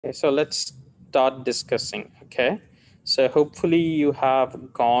Okay, so let's start discussing. Okay, so hopefully you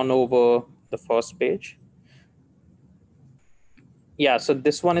have gone over the first page. Yeah, so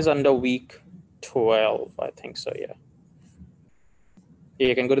this one is under week 12, I think so. Yeah,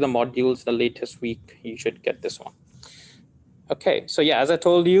 you can go to the modules, the latest week, you should get this one. Okay, so yeah, as I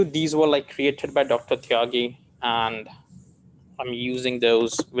told you, these were like created by Dr. Tyagi, and I'm using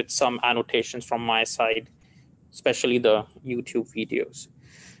those with some annotations from my side, especially the YouTube videos.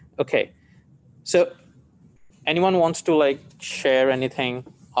 Okay, so anyone wants to like share anything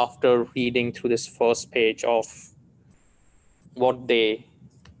after reading through this first page of what they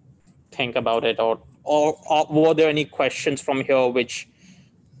think about it, or were there any questions from here which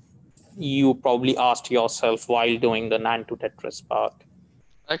you probably asked yourself while doing the Nantu Tetris part?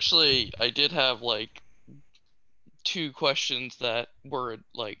 Actually, I did have like two questions that were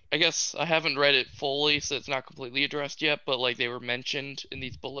like, I guess I haven't read it fully, so it's not completely addressed yet, but like they were mentioned in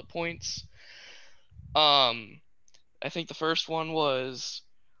these bullet points. Um, I think the first one was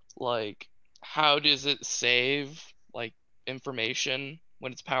like, how does it save like information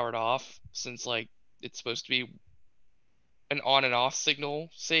when it's powered off, since like it's supposed to be an on and off signal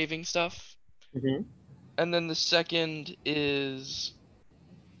saving stuff. Mm-hmm. And then the second is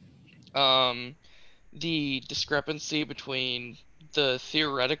um the discrepancy between the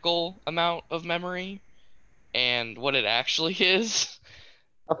theoretical amount of memory and what it actually is.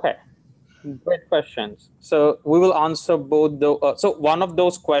 Okay, great questions. So we will answer both. So one of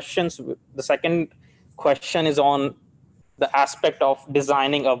those questions, the second question is on the aspect of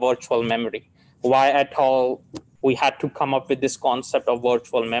designing a virtual memory. Why at all we had to come up with this concept of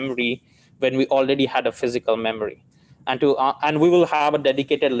virtual memory when we already had a physical memory, and we will have a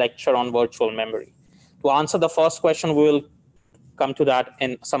dedicated lecture on virtual memory. To answer the first question, we will come to that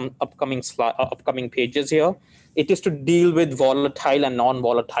in some upcoming pages here. It is to deal with volatile and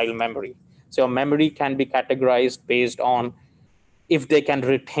non-volatile memory. So your memory can be categorized based on if they can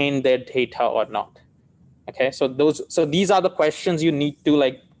retain their data or not. Okay, so these are the questions you need to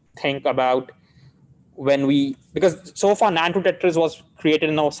like think about when we, because so far Nantu Tetris was created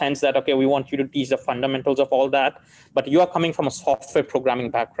in a sense that okay, we want you to teach the fundamentals of all that, but you are coming from a software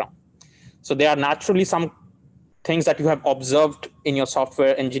programming background, so there are naturally some things that you have observed in your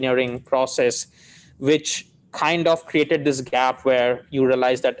software engineering process which kind of created this gap where you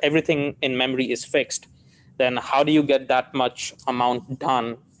realize that everything in memory is fixed. Then how do you get that much amount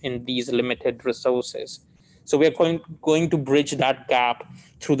done in these limited resources? So we are going to bridge that gap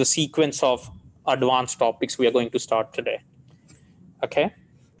through the sequence of advanced topics we are going to start today. Okay,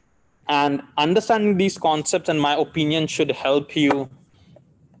 and understanding these concepts, in my opinion, should help you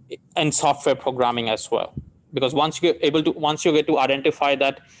in software programming as well, because once you get to identify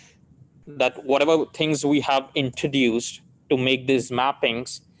that whatever things we have introduced to make these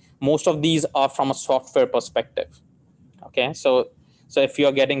mappings, most of these are from a software perspective. Okay, so if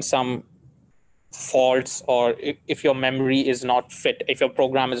you're getting some faults, or if your memory is not fit, if your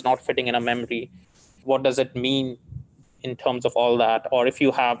program is not fitting in a memory, what does it mean in terms of all that? Or if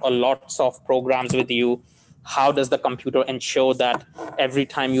you have a lots of programs with you, how does the computer ensure that every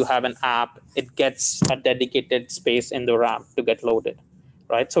time you have an app, it gets a dedicated space in the RAM to get loaded,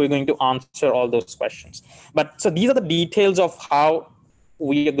 right? So we're going to answer all those questions. But so these are the details of how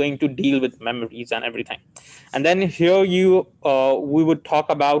we are going to deal with memories and everything. And then here we would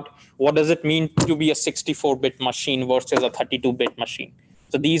talk about what does it mean to be a 64-bit machine versus a 32-bit machine.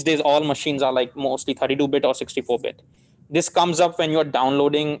 So these days all machines are like mostly 32-bit or 64-bit. This comes up when you're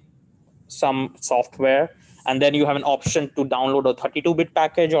downloading some software, and then you have an option to download a 32-bit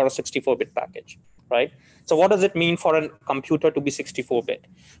package or a 64-bit package, right? So what does it mean for a computer to be 64-bit?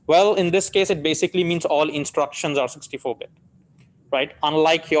 Well, in this case, it basically means all instructions are 64-bit, right?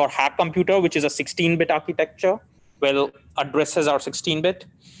 Unlike your hack computer, which is a 16-bit architecture, well, addresses are 16-bit.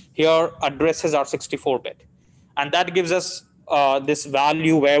 Here, addresses are 64-bit, and that gives us this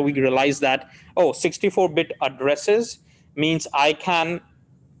value where we realize that 64-bit addresses means I can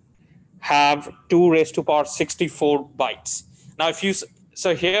have 2 raised to power 64 bytes. Now, if you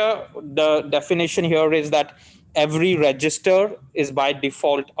so here the definition here is that every register is by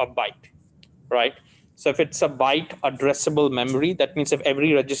default a byte, right? So if it's a byte addressable memory, that means if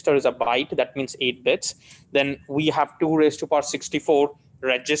every register is a byte, that means 8 bits. Then we have 2 raised to power 64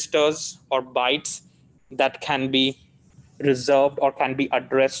 registers or bytes that can be reserved or can be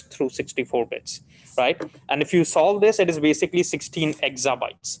addressed through 64 bits, right? And if you solve this, it is basically 16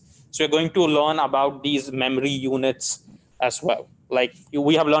 exabytes. So you're going to learn about these memory units as well. Like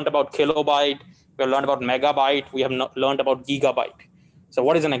we have learned about kilobyte, we have learned about megabyte, we have learned about gigabyte. So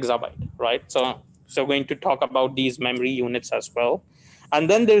what is an exabyte, right? So we're going to talk about these memory units as well. And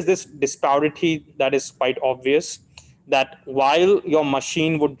then there's this disparity that is quite obvious, that while your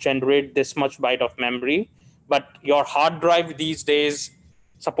machine would generate this much byte of memory, but your hard drive these days,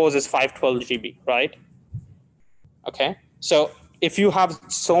 suppose is 512 GB, right? Okay. So if you have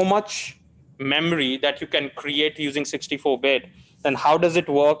so much memory that you can create using 64-bit, then how does it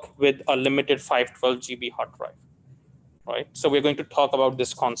work with a limited 512 GB hard drive, right? So we're going to talk about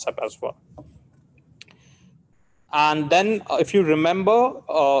this concept as well. And then if you remember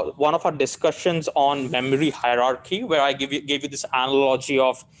one of our discussions on memory hierarchy, where I gave you this analogy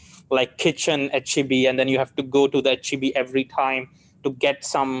of like kitchen HEB, and then you have to go to the HEB every time to get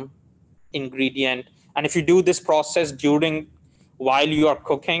some ingredient. And if you do this process while you are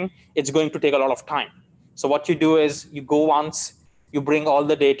cooking, it's going to take a lot of time. So what you do is you go once, you bring all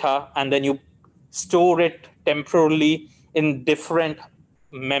the data, and then you store it temporarily in different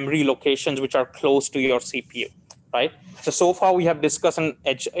memory locations which are close to your CPU, right? So far we have discussed in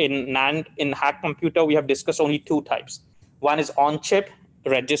NAND, in hack computer, we have discussed only two types. One is on-chip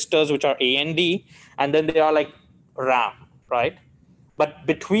registers, which are A and D, and then they are like RAM, right? But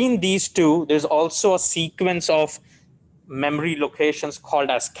between these two, there's also a sequence of memory locations called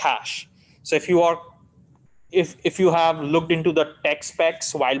as cache. So if you have looked into the tech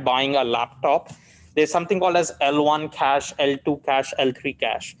specs while buying a laptop, there's something called as L1 cache, L2 cache, L3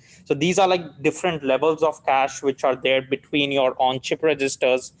 cache. So these are like different levels of cache which are there between your on-chip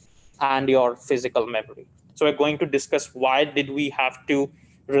registers and your physical memory. So we're going to discuss why did we have to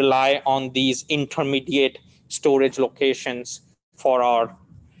rely on these intermediate storage locations for our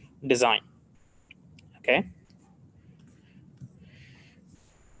design. Okay.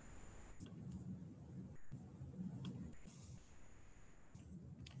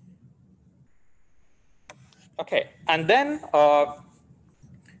 Okay, and then,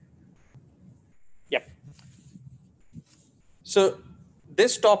 yep. So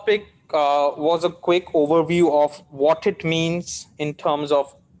this topic was a quick overview of what it means in terms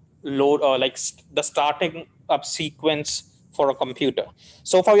of load, the starting up sequence for a computer.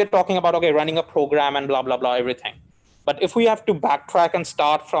 So far, we're talking about, okay, running a program and blah, blah, blah, everything. But if we have to backtrack and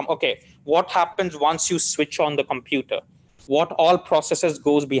start from, okay, what happens once you switch on the computer? What all processes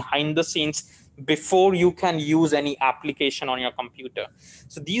goes behind the scenes before you can use any application on your computer?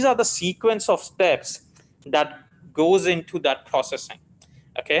 So these are the sequence of steps that goes into that processing.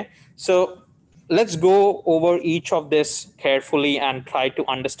 Okay, so let's go over each of this carefully and try to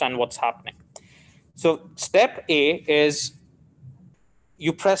understand what's happening. So step A is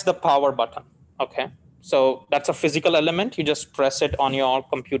you press the power button. Okay, so that's a physical element. You just press it on your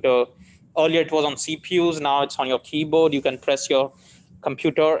computer. Earlier it was on CPUs, now it's on your keyboard. You can press your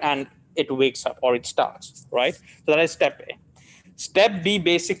computer and it wakes up or it starts, right? So that is step A. Step B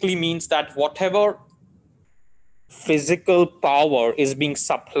basically means that whatever physical power is being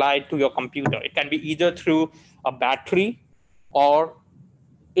supplied to your computer, it can be either through a battery or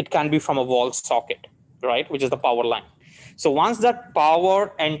it can be from a wall socket, right, which is the power line. So once that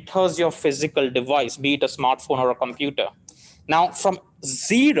power enters your physical device, be it a smartphone or a computer, now from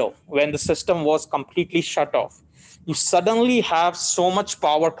zero, when the system was completely shut off, you suddenly have so much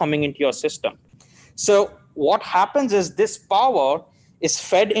power coming into your system. So what happens is this power is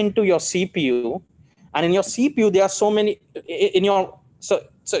fed into your CPU, and in your CPU there are so many in your so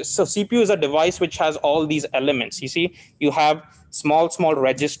CPU is a device which has all these elements. You see, you have small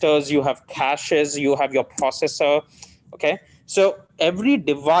registers, you have caches, you have your processor. Okay, so every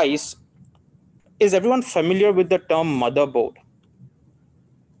device, is everyone familiar with the term motherboard?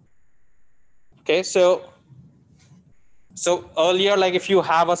 Okay, so earlier, like if you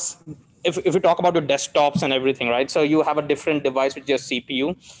have if you talk about your desktops and everything, right? So you have a different device with your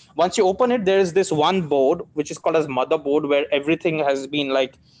CPU. Once you open it, there is this one board which is called as motherboard, where everything has been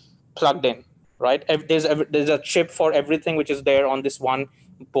like plugged in, right? There's a chip for everything which is there on this one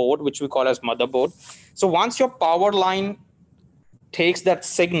board, which we call as motherboard. So once your power line takes that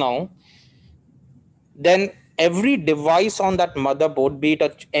signal, then every device on that motherboard, be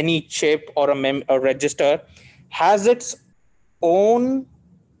it any chip or a register, has its own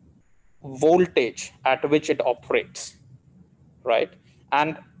voltage at which it operates, right?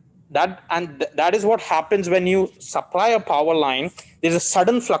 And that is what happens when you supply a power line. There's a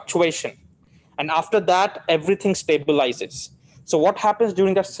sudden fluctuation, and after that everything stabilizes. So what happens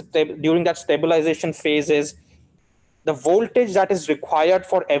during that stabilization phase is the voltage that is required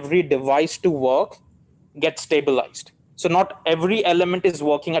for every device to work gets stabilized. So not every element is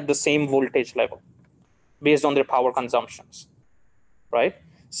working at the same voltage level based on their power consumptions, right?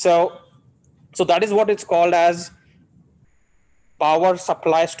 So that is what it's called as power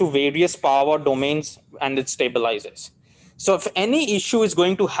supplies to various power domains, and it stabilizes. So if any issue is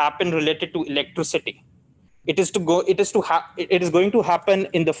going to happen related to electricity, it is going to happen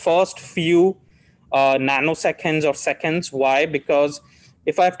in the first few nanoseconds or seconds. Why? Because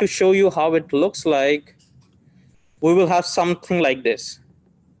if I have to show you how it looks like, we will have something like this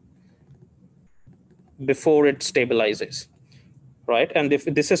before it stabilizes, right? And if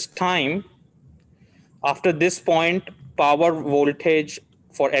this is time, after this point, power voltage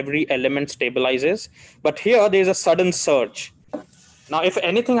for every element stabilizes. But here there's a sudden surge. Now, if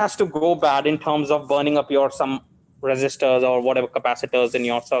anything has to go bad in terms of burning up your some resistors or whatever capacitors in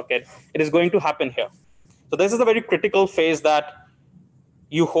your circuit, it is going to happen here. So this is a very critical phase that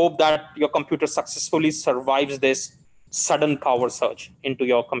you hope that your computer successfully survives this sudden power surge into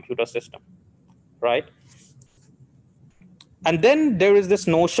your computer system, right? And then there is this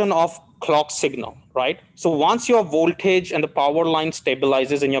notion of clock signal, right? So once your voltage and the power line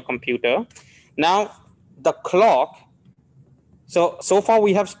stabilizes in your computer, now the clock, so far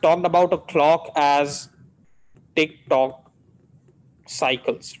we have talked about a clock as tick-tock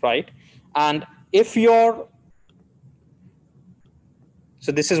cycles, right? And if you're,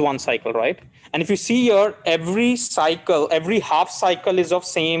 so this is one cycle, right? And if you see here, every cycle, every half cycle is of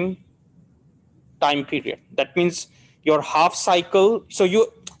same time period. That means your half cycle,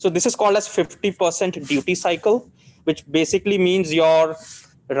 so this is called as 50% duty cycle, which basically means your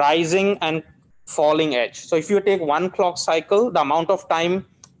rising and falling edge. So if you take one clock cycle, the amount of time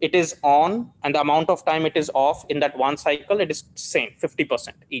it is on and the amount of time it is off in that one cycle, it is same, 50%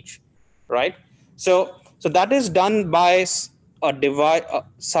 each, right? So that is done by a device,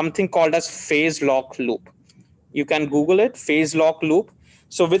 something called as phase lock loop. You can Google it, phase lock loop.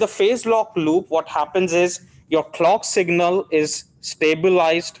 So with a phase lock loop, what happens is your clock signal is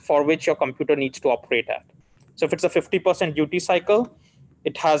stabilized for which your computer needs to operate at. So if it's a 50% duty cycle,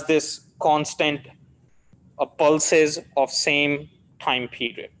 it has this constant pulses of same time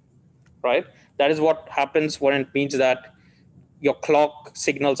period, right? That is what happens when it means that your clock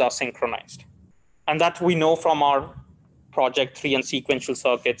signals are synchronized. And that we know from our project 3 and sequential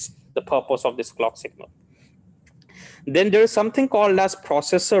circuits, the purpose of this clock signal. Then there is something called as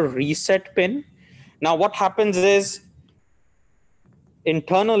processor reset pin. Now what happens is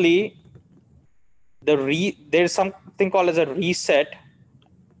internally, there's something called as a reset,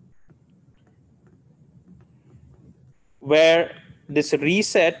 where this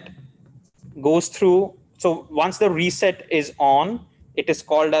reset goes through. So once the reset is on, it is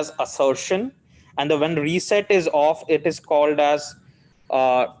called as assertion. And when reset is off, it is called as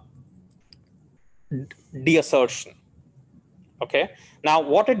deassertion. Okay. Now,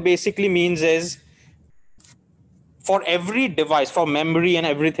 what it basically means is for every device, for memory and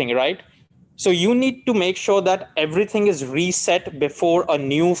everything, right? So you need to make sure that everything is reset before a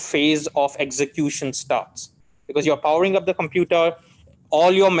new phase of execution starts. Because you're powering up the computer,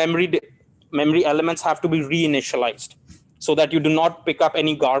 all your memory elements have to be reinitialized so that you do not pick up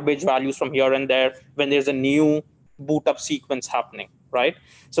any garbage values from here and there when there's a new boot up sequence happening, right?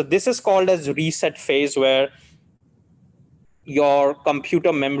 So this is called as reset phase, where your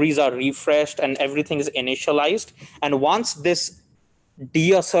computer memories are refreshed and everything is initialized. And once this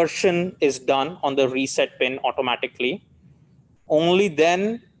deassertion is done on the reset pin automatically, only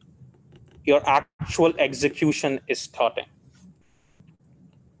then your actual execution is starting.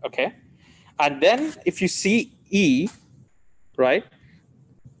 Okay. And then if you see E, right?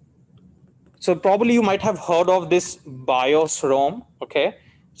 So probably you might have heard of this BIOS ROM. Okay.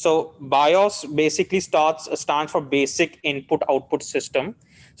 So BIOS basically stands for basic input output system.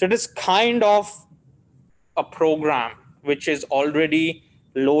 So it is kind of a program which is already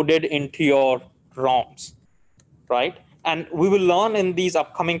loaded into your ROMs, right? And we will learn in these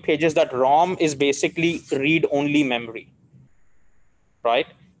upcoming pages that ROM is basically read-only memory, right?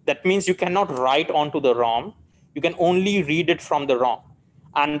 That means you cannot write onto the ROM. You can only read it from the ROM.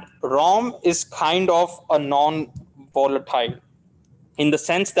 And ROM is kind of a non-volatile in the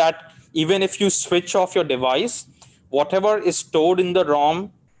sense that even if you switch off your device, whatever is stored in the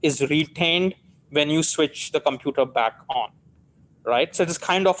ROM is retained when you switch the computer back on, right? So it is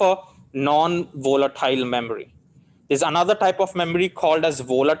kind of a non-volatile memory. There's another type of memory called as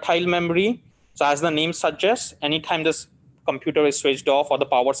volatile memory. So as the name suggests, anytime this computer is switched off or the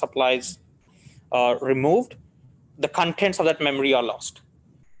power supply is removed, the contents of that memory are lost.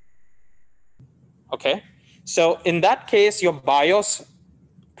 Okay, so in that case, your BIOS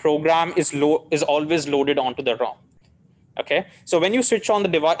program is always loaded onto the ROM. Okay, so when you switch on the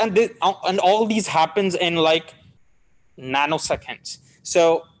device, and all these happens in like nanoseconds.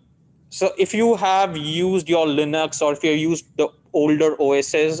 So if you have used your Linux or if you used the older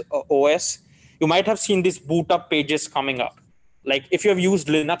OS, you might have seen these boot up pages coming up. Like if you have used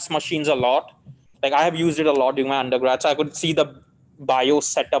Linux machines a lot, like I have used it a lot during my undergrad, so I could see the BIOS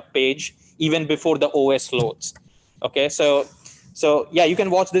setup page even before the OS loads. Okay, so yeah, you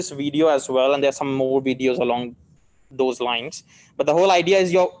can watch this video as well, and there's some more videos along those lines. But the whole idea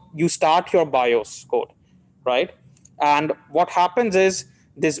is you start your BIOS code, right? And what happens is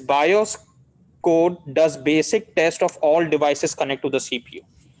this BIOS code does basic test of all devices connected to the CPU.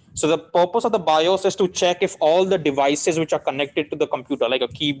 So the purpose of the BIOS is to check if all the devices which are connected to the computer, like a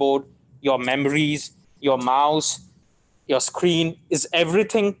keyboard, your memories, your mouse, your screen, is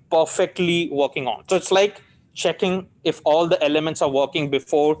everything perfectly working on. So it's like checking if all the elements are working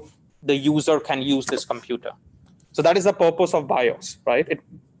before the user can use this computer. So that is the purpose of BIOS, right? It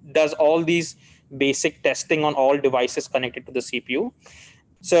does all these basic testing on all devices connected to the CPU.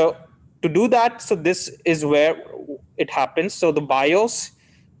 So to do that, so this is where it happens. So the BIOS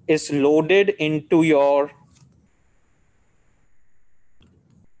is loaded into your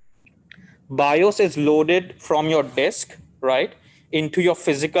BIOS is loaded from your disk, right, into your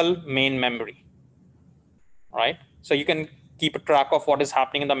physical main memory, right? So you can keep a track of what is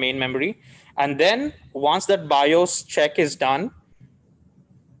happening in the main memory. And then once that BIOS check is done,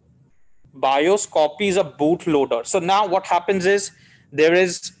 BIOS copies a bootloader. So now what happens is there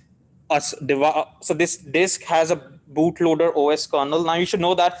is so this disk has a bootloader OS kernel. Now you should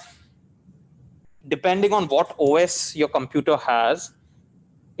know that depending on what OS your computer has,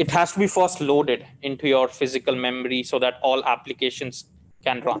 it has to be first loaded into your physical memory so that all applications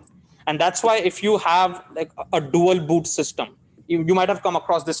can run. And that's why if you have like a dual boot system, you might have come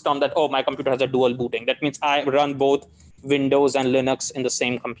across this term that, oh, my computer has a dual booting. That means I run both Windows and Linux in the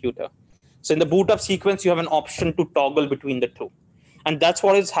same computer. So in the boot up sequence, you have an option to toggle between the two. And that's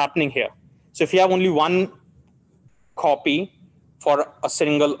what is happening here. So if you have only one copy for a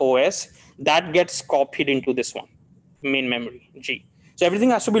single OS, that gets copied into this one, main memory, G. So everything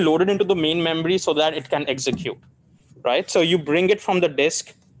has to be loaded into the main memory so that it can execute, right? So you bring it from the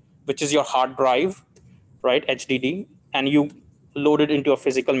disk, which is your hard drive, right, HDD, and you load it into a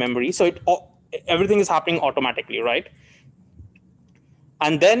physical memory. So everything is happening automatically, right?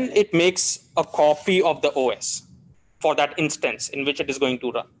 And then it makes a copy of the OS for that instance in which it is going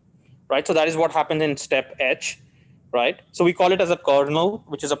to run, right? So that is what happens in step H, right? So we call it as a kernel,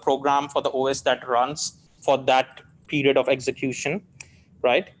 which is a program for the OS that runs for that period of execution,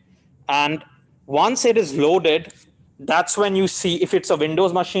 right? And once it is loaded, that's when you see, if it's a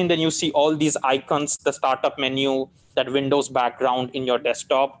Windows machine, then you see all these icons, the startup menu, that Windows background in your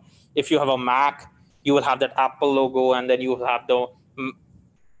desktop. If you have a Mac, you will have that Apple logo, and then you will have the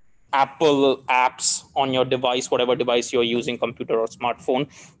Apple apps on your device, whatever device you're using, computer or smartphone.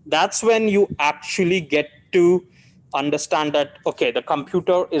 That's when you actually get to understand that, okay, the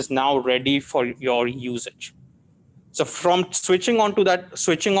computer is now ready for your usage. So from switching on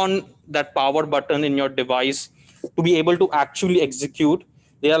that power button in your device to be able to actually execute,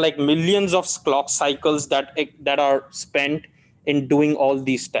 there are like millions of clock cycles that are spent in doing all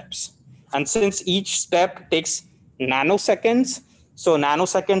these steps. And since each step takes nanoseconds, so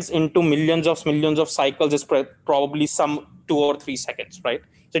nanoseconds into millions of cycles is probably some 2 or 3 seconds, right?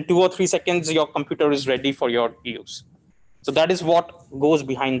 So in 2 or 3 seconds, your computer is ready for your use. So that is what goes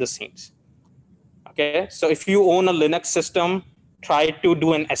behind the scenes. Okay, so if you own a Linux system, try to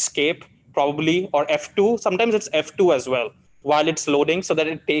do an escape probably, or F2. Sometimes it's F2 as well while it's loading, so that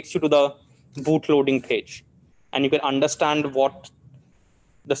it takes you to the boot loading page, and you can understand what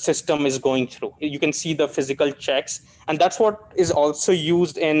the system is going through. You can see the physical checks, and that's what is also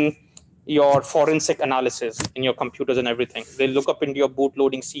used in your forensic analysis in your computers and everything. They look up into your boot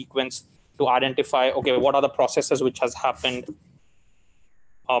loading sequence to identify, okay, what are the processes which has happened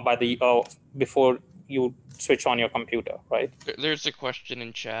before you switch on your computer, right? There's a question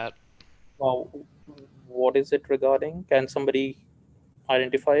in chat. What is it regarding? Can somebody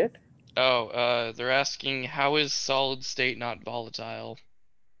identify it? Oh, they're asking, how is solid state not volatile?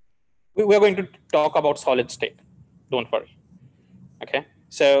 We're going to talk about solid state. Don't worry. Okay.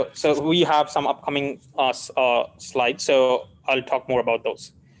 So we have some upcoming slides. So I'll talk more about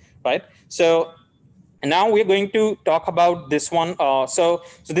those, right? So now we're going to talk about this one. So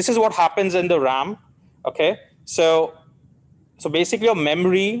this is what happens in the RAM. Okay. So basically your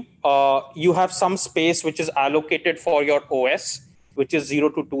memory, you have some space which is allocated for your OS, which is 0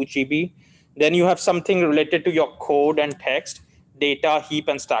 to 2 GB. Then you have something related to your code and text, data, heap,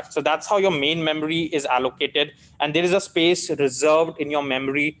 and stack. So that's how your main memory is allocated. And there is a space reserved in your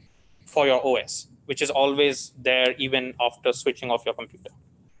memory for your OS, which is always there even after switching off your computer,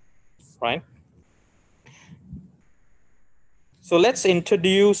 right? So let's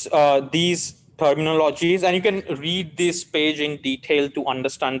introduce these terminologies, and you can read this page in detail to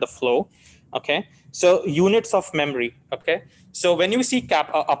understand the flow. Okay, so units of memory. Okay, so when you see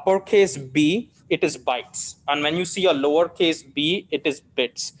uppercase B, it is bytes, and when you see a lowercase b, it is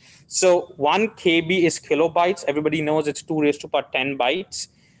bits. So 1 KB is kilobytes. Everybody knows it's 2 raised to power 10 bytes.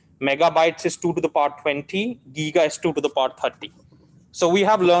 Megabytes is 2 to the power 20. Giga is 2 to the power 30. So we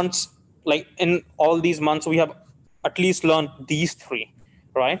have learned, like in all these months, we have at least learned these three,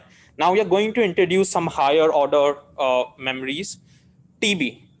 right? Now we are going to introduce some higher order memories.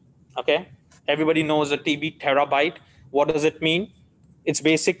 TB, okay? Everybody knows a TB, terabyte. What does it mean? It's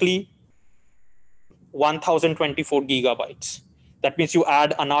basically 1024 gigabytes. That means you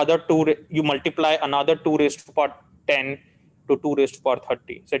add another you multiply another 2 raised to power 10 to 2 raised to power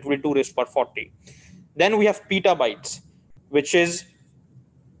 30. So it will be 2 raised to power 40. Then we have petabytes, which is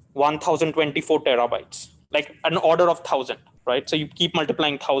 1024 terabytes, like an order of 1000, right? So you keep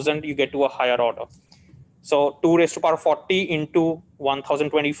multiplying 1000, you get to a higher order. So 2 raised to power 40 into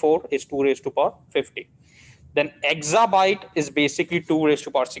 1024 is 2 raised to power 50. Then exabyte is basically 2 raised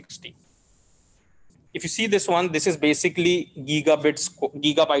to power 60. If you see this one, this is basically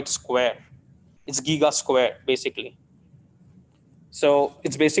gigabyte square. It's giga square, basically. So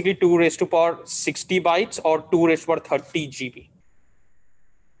it's basically 2 raised to power 60 bytes or 2 raised to power 30 GB.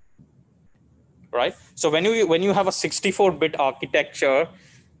 Right? So when you have a 64-bit architecture,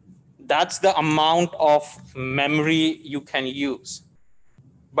 that's the amount of memory you can use.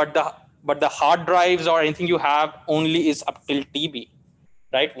 But the hard drives or anything you have only is up till TB,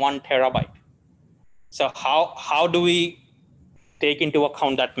 right? 1 terabyte. So how do we take into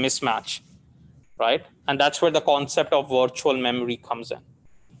account that mismatch, right? And that's where the concept of virtual memory comes in.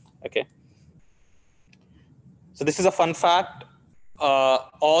 Okay. So this is a fun fact.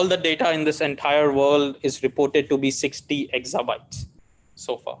 All the data in this entire world is reported to be 60 exabytes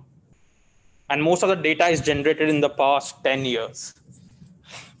so far. And most of the data is generated in the past 10 years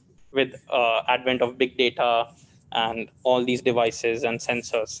with advent of big data and all these devices and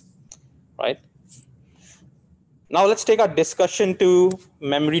sensors, right? Now let's take our discussion to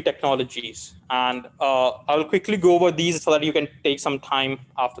memory technologies. And I'll quickly go over these so that you can take some time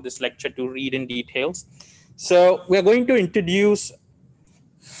after this lecture to read in details. So we're going to introduce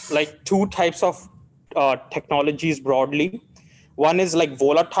like 2 types of technologies broadly. One is like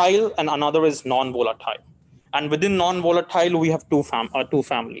volatile and another is non-volatile. And within non-volatile, we have two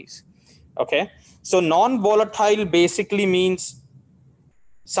families. Okay, so non-volatile basically means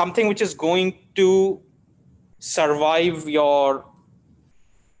something which is going to survive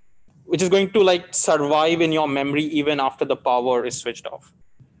survive in your memory even after the power is switched off,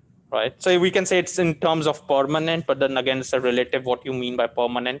 right? So we can say it's in terms of permanent, but then again, it's a relative what you mean by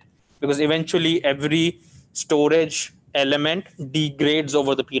permanent, because eventually every storage element degrades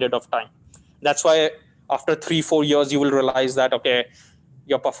over the period of time. That's why after 3-4 years, you will realize that, okay,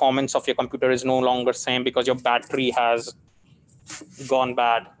 your performance of your computer is no longer same because your battery has gone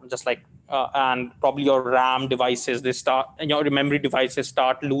bad, just like and probably your RAM devices, your memory devices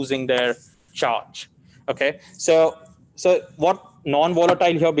start losing their charge. Okay, so what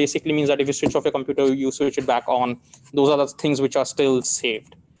non-volatile here basically means that if you switch off your computer, you switch it back on, those are the things which are still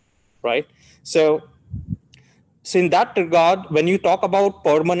saved, right? So in that regard, when you talk about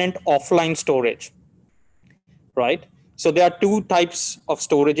permanent offline storage, right? So there are 2 types of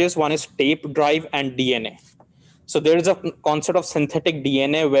storages. One is tape drive and DNA. So there is a concept of synthetic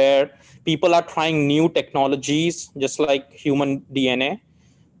DNA where people are trying new technologies, just like human DNA,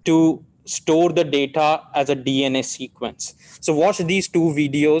 to store the data as a DNA sequence. So watch these 2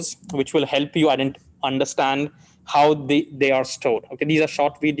 videos, which will help you understand how they are stored. Okay, these are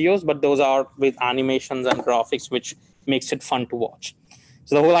short videos, but those are with animations and graphics, which makes it fun to watch.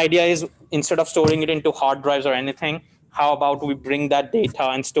 So the whole idea is, instead of storing it into hard drives or anything, how about we bring that data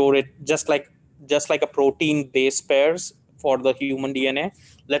and store it just like a protein base pairs for the human DNA.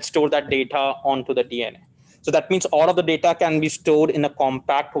 Let's store that data onto the DNA. So that means all of the data can be stored in a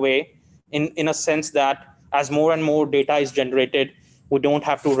compact way, in a sense that as more and more data is generated, we don't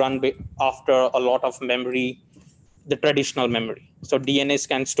have to run after a lot of memory, the traditional memory. So DNAs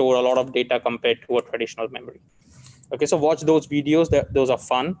can store a lot of data compared to a traditional memory. Okay, so watch those videos. Those are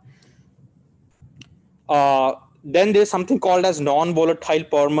fun. Then there's something called as non-volatile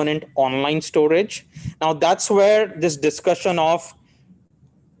permanent online storage. Now that's where this discussion of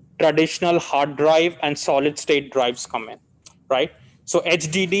traditional hard drive and solid state drives come in, right? So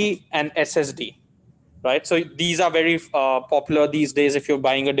HDD and SSD, right? So these are very popular these days if you're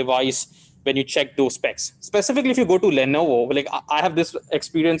buying a device. When you check those specs, specifically if you go to Lenovo, like I have this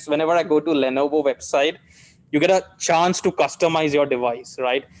experience whenever I go to Lenovo website, You get a chance to customize your device,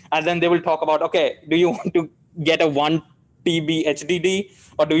 right? And then they will talk about, okay, do you want to get a 1 TB HDD,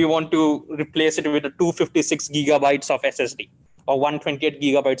 or do you want to replace it with a 256 gigabytes of SSD or 128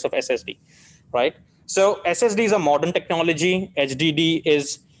 gigabytes of SSD, right? So SSD is a modern technology. HDD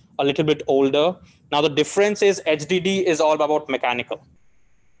is a little bit older. Now the difference is HDD is all about mechanical.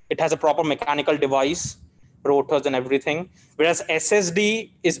 It has a proper mechanical device, rotors and everything, whereas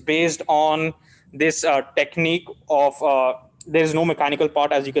SSD is based on this technique of there is no mechanical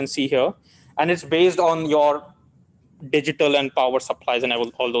part, as you can see here, and it's based on your digital and power supplies and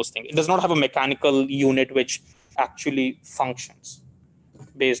all those things. It does not have a mechanical unit which actually functions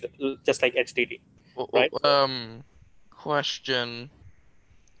based just like HDD, right? Question.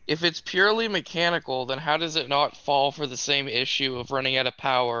 If it's purely mechanical, then how does it not fall for the same issue of running out of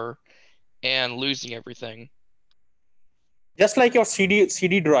power and losing everything? Just like your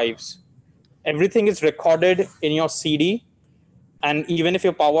CD drives, everything is recorded in your CD, and even if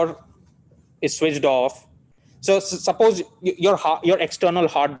your power is switched off, so suppose your external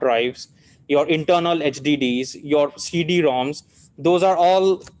hard drives, your internal HDDs, your CD-ROMs, those are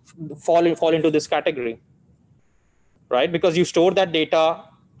all fall into this category, right? Because you store that data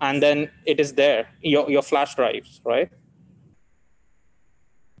and then it is there, your flash drives, right?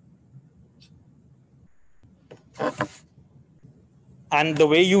 And the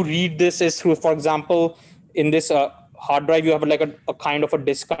way you read this is through, for example, in this hard drive, you have like a kind of a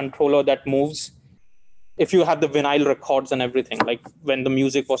disk controller that moves. If you have the vinyl records and everything, like when the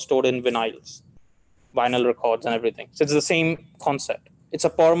music was stored in vinyl records and everything. So it's the same concept. It's a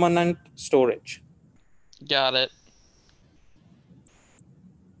permanent storage. Got it.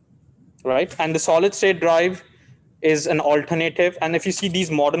 Right? And the solid state drive is an alternative. And if you see, these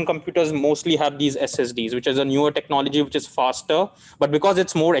modern computers mostly have these SSDs, which is a newer technology, which is faster. But because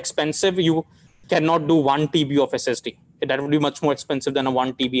it's more expensive, you cannot do 1 TB of SSD. That would be much more expensive than a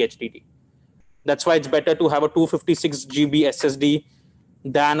 1 TB HDD. That's why it's better to have a 256 GB SSD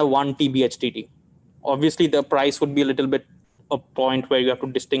than a 1 TB HDD. Obviously, the price would be a little bit a point where you have to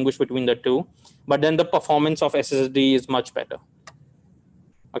distinguish between the two. But then the performance of SSD is much better.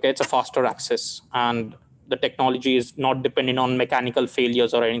 Okay, it's a faster access, and the technology is not dependent on mechanical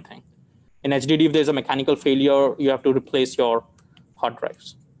failures or anything. In HDD, if there's a mechanical failure, you have to replace your hard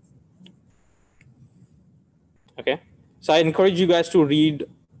drives. Okay, so I encourage you guys to read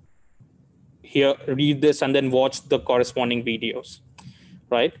this and then watch the corresponding videos,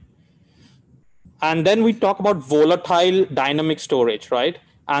 right? And then we talk about volatile dynamic storage, right?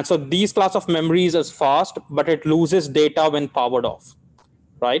 And so these class of memories is fast, but it loses data when powered off,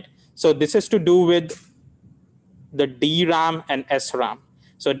 right? So this is to do with the DRAM and SRAM.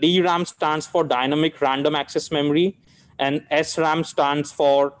 So DRAM stands for dynamic random access memory, and SRAM stands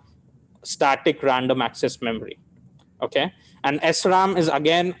for static random access memory. Okay, and SRAM is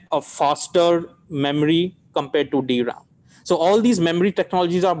again a faster memory compared to DRAM. So all these memory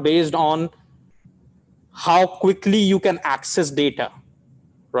technologies are based on how quickly you can access data,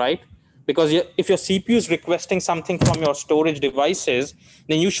 right? Because if your CPU is requesting something from your storage devices,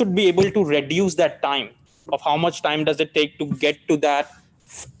 then you should be able to reduce that time of how much time does it take to get to that,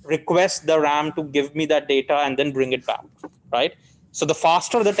 request the RAM to give me that data and then bring it back, right? So the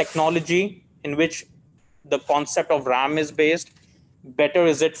faster the technology in which the concept of RAM is based, better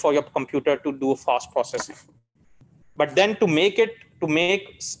is it for your computer to do fast processing. But then to make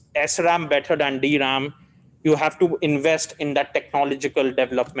SRAM better than DRAM, you have to invest in that technological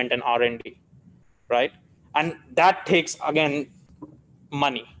development and R&D, right? And that takes, again,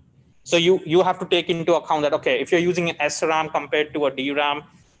 money. So you have to take into account that, okay, if you're using an SRAM compared to a DRAM,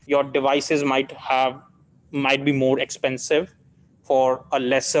 your devices might be more expensive for a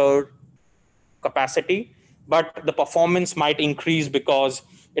lesser capacity, but the performance might increase because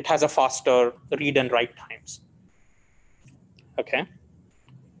it has a faster read and write times. Okay.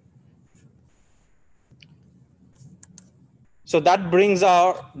 So that brings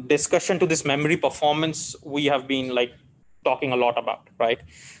our discussion to this memory performance we have been talking a lot about, right?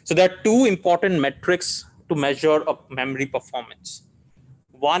 So there are two important metrics to measure a memory performance.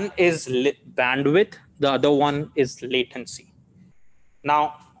 One is bandwidth, the other one is latency.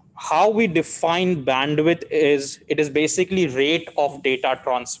 Now, how we define bandwidth is, it is basically rate of data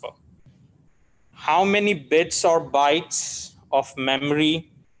transfer. How many bits or bytes of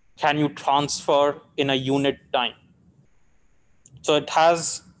memory can you transfer in a unit time? So it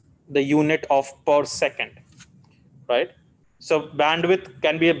has the unit of per second, right? So bandwidth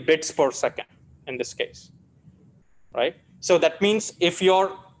can be a bits per second in this case, right? So that means if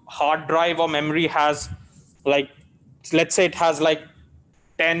your hard drive or memory has let's say it has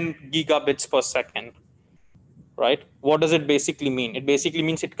 10 gigabits per second, right? What does it basically mean? It basically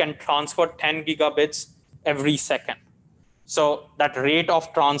means it can transfer 10 gigabits every second. So that rate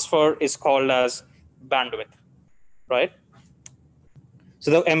of transfer is called as bandwidth, right?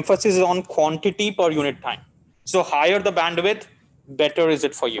 So the emphasis is on quantity per unit time. So higher the bandwidth, better is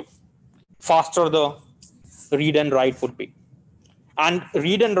it for you. Faster the read and write would be. And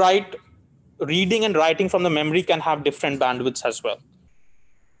reading and writing from the memory can have different bandwidths as well.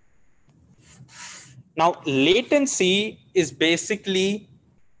 Now, latency is basically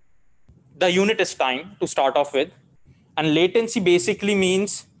the unit is time to start off with. And latency basically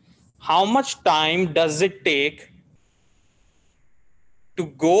means how much time does it take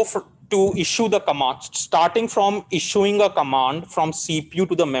to issue the command, starting from issuing a command from CPU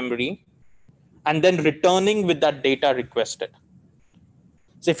to the memory, and then returning with that data requested.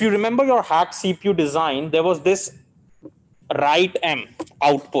 So if you remember your hack CPU design, there was this write M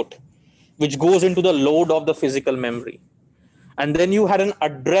output, which goes into the load of the physical memory. And then you had an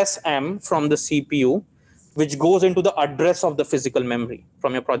address M from the CPU, which goes into the address of the physical memory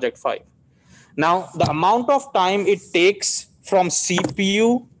from your project 5. Now, the amount of time it takes from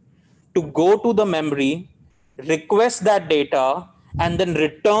CPU to go to the memory, request that data, and then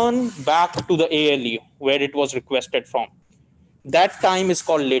return back to the ALU where it was requested from. That time is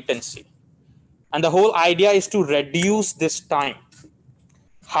called latency. And the whole idea is to reduce this time.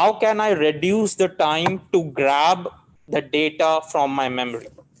 How can I reduce the time to grab the data from my memory?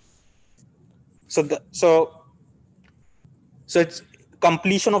 So it's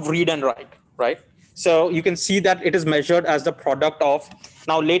completion of read and write, right? So you can see that it is measured as the product of,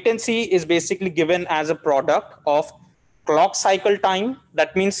 now latency is basically given as a product of clock cycle time.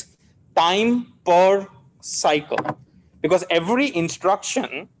 That means time per cycle, because every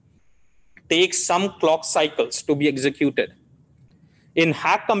instruction takes some clock cycles to be executed. In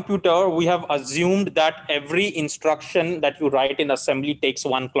hack computer, we have assumed that every instruction that you write in assembly takes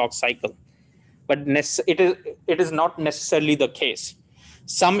one clock cycle, but it is not necessarily the case.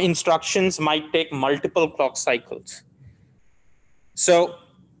 Some instructions might take multiple clock cycles. So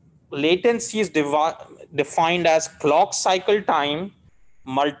latency is defined as clock cycle time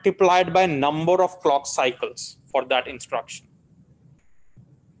multiplied by number of clock cycles for that instruction,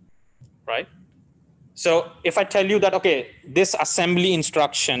 right? So if I tell you that, okay, this assembly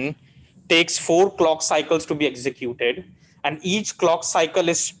instruction takes 4 clock cycles to be executed, and each clock cycle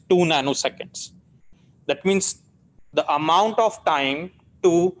is 2 nanoseconds. That means the amount of time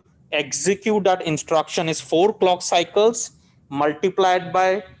to execute that instruction is 4 clock cycles multiplied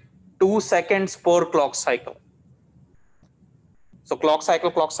by 2 seconds per clock cycle. So clock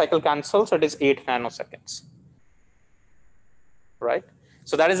cycle cancels, so it is 8 nanoseconds, right?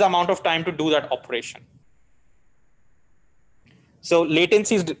 So that is the amount of time to do that operation. So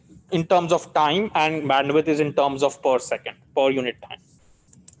latency is in terms of time, and bandwidth is in terms of per second, per unit time,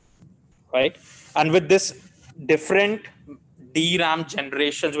 right? And with this different DRAM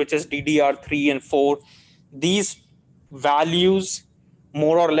generations, which is DDR3 and 4, these values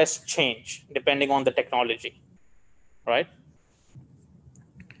more or less change depending on the technology, right?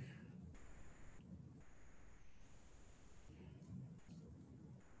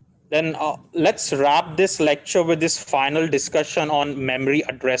 Then let's wrap this lecture with this final discussion on memory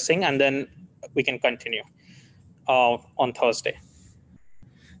addressing, and then we can continue on Thursday.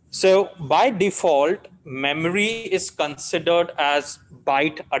 So by default, memory is considered as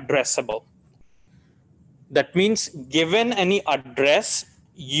byte addressable. That means given any address,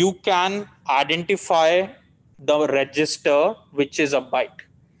 you can identify the register, which is a byte.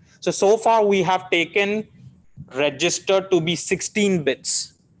 So far we have taken register to be 16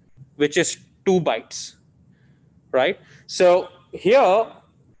 bits, which is 2 bytes, right? So here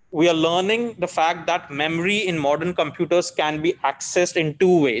we are learning the fact that memory in modern computers can be accessed in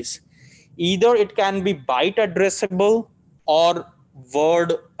 2 ways. Either it can be byte addressable or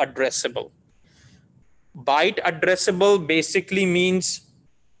word addressable. Byte addressable basically means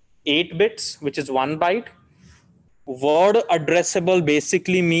 8 bits, which is 1 byte. Word addressable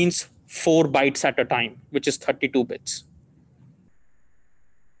basically means 4 bytes at a time, which is 32 bits.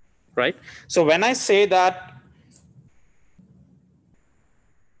 Right? So when I say that,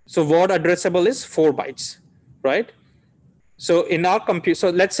 so word addressable is 4 bytes, right? So in our computer, so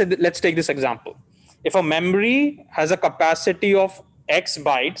let's take this example. If a memory has a capacity of X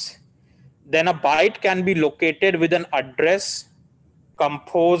bytes, then a byte can be located with an address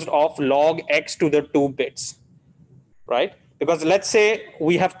composed of log X to the 2 bits, right? Because let's say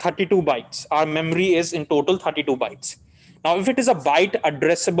we have 32 bytes. Our memory is in total 32 bytes. Now, if it is a byte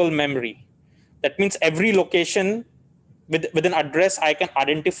addressable memory, that means every location with an address, I can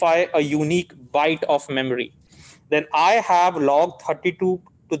identify a unique byte of memory. then I have log 32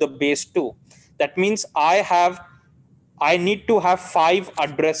 to the base 2. That means I need to have 5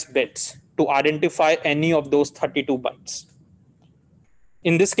 address bits to identify any of those 32 bytes.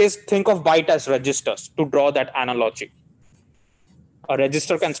 In this case, think of byte as registers to draw that analogy. A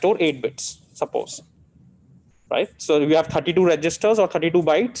register can store 8 bits, suppose, right? So you have 32 registers or 32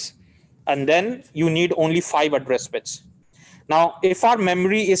 bytes, and then you need only 5 address bits. Now, if our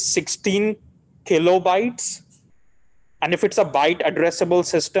memory is 16 kilobytes, and if it's a byte addressable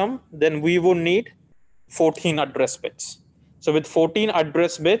system, then we would need 14 address bits. So with 14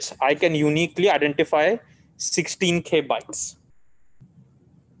 address bits, I can uniquely identify 16K bytes.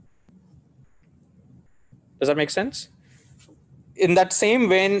 Does that make sense? In that same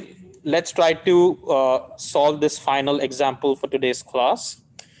vein, let's try to solve this final example for today's class.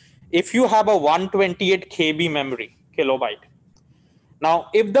 If you have a 128 KB memory, kilobyte. Now,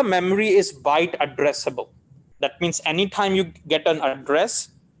 if the memory is byte addressable, that means anytime you get an address,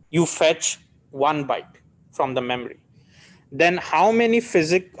 you fetch 1 byte from the memory. Then how many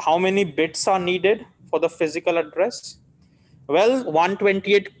bits are needed for the physical address? Well,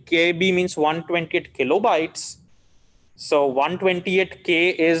 128 KB means 128 kilobytes. So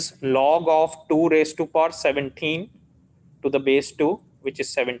 128K is log of 2 raised to power 17 to the base 2, which is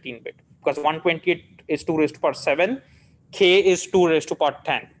 17 bit. Because 128 is 2 raised to power 7, K is 2 raised to power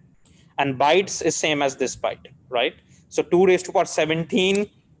 10. And bytes is same as this byte, right? So 2 raised to power 17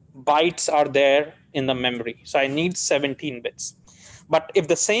 bytes are there in the memory. So I need 17 bits. But if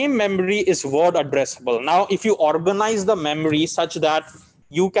the same memory is word addressable, now if you organize the memory such that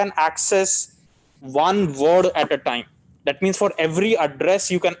you can access 1 word at a time, that means for every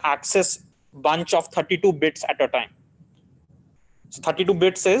address, you can access bunch of 32 bits at a time. So 32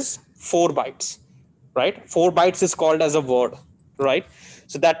 bits is 4 bytes, right? 4 bytes is called as a word, right?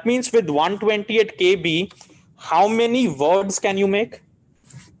 So that means with 128 KB, how many words can you make?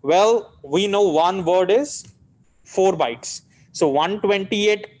 Well, we know 1 word is 4 bytes. So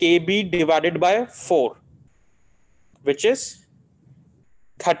 128 KB divided by 4, which is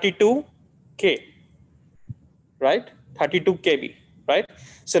 32K, right? 32 KB, right?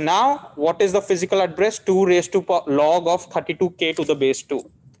 So now what is the physical address? 2 raised to log of 32K to the base 2,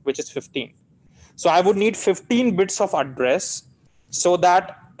 which is 15. So I would need 15 bits of address so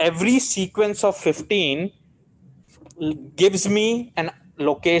that every sequence of 15 gives me a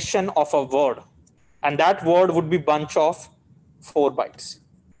location of a word. And that word would be bunch of 4 bytes,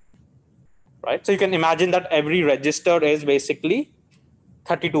 right? So you can imagine that every register is basically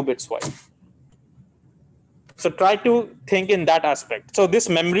 32 bits wide. So try to think in that aspect. So this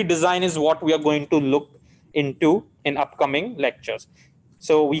memory design is what we are going to look into in upcoming lectures.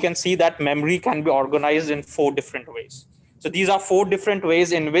 So we can see that memory can be organized in 4 different ways. So these are 4 different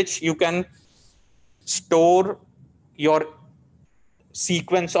ways in which you can store your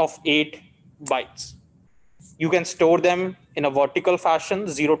sequence of 8 bytes. You can store them in a vertical fashion,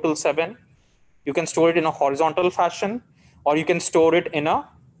 0 till 7. You can store it in a horizontal fashion, or you can store it in a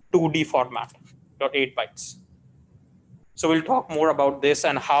 2D format, your 8 bytes. So we'll talk more about this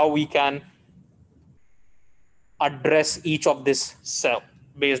and how we can address each of this cell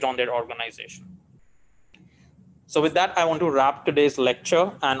based on their organization. So with that, I want to wrap today's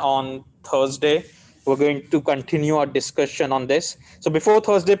lecture, and on Thursday, we're going to continue our discussion on this. So before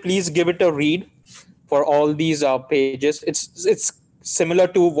Thursday, please give it a read for all these pages. It's similar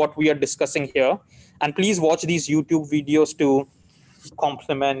to what we are discussing here. And please watch these YouTube videos to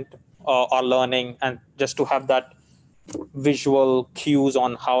complement our learning and just to have that visual cues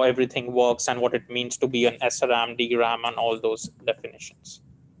on how everything works and what it means to be an SRAM, DRAM, and all those definitions.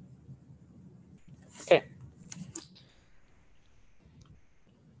 Okay.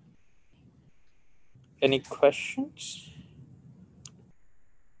 Any questions?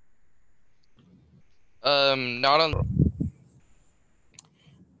 Not on.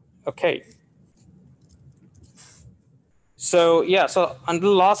 Okay. So yeah, so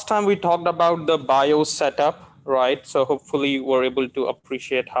until last time we talked about the BIOS setup, right? So hopefully we're able to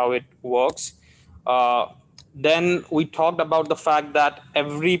appreciate how it works. Then we talked about the fact that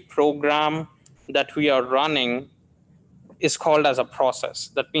every program that we are running is called as a process.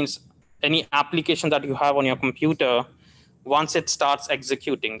 That means any application that you have on your computer, once it starts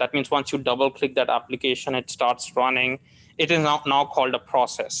executing, that means once you double click that application, it starts running, it is now called a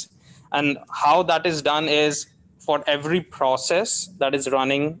process. And how that is done is for every process that is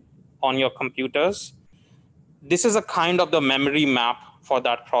running on your computers, this is a kind of the memory map for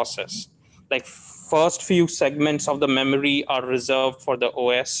that process. Like first few segments of the memory are reserved for the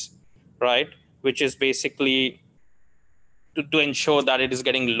OS, right? Which is basically to ensure that it is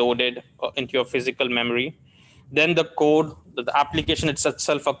getting loaded into your physical memory. Then the code, the application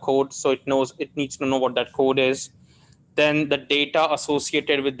itself a code, so it needs to know what that code is. Then the data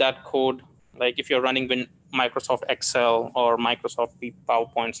associated with that code, like if you're running with Microsoft Excel or Microsoft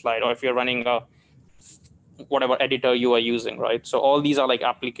PowerPoint slide, or if you're running a whatever editor you are using, right? So all these are like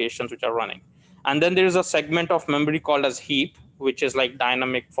applications which are running. And then there is a segment of memory called as heap, which is like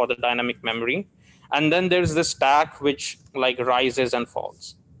dynamic for the dynamic memory. And then there's the stack, which like rises and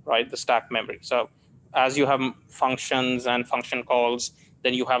falls, right? The stack memory. So as you have functions and function calls,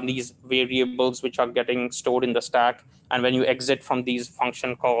 then you have these variables which are getting stored in the stack. And when you exit from these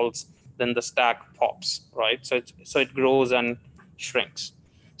function calls, then the stack pops, right? So it grows and shrinks.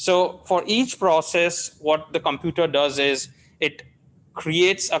 So for each process, what the computer does is it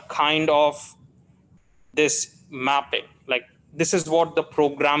creates a kind of this mapping. Like this is what the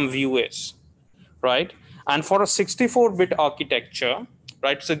program view is, right? And for a 64-bit architecture,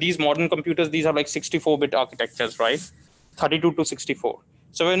 right? So these modern computers, these are like 64-bit architectures, right? 32 to 64.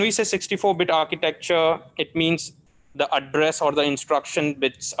 So when we say 64-bit architecture, it means the address or the instruction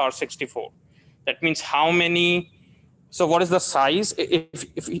bits are 64. That means how many. So what is the size?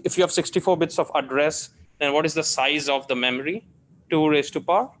 If you have 64 bits of address, then what is the size of the memory? 2 raised to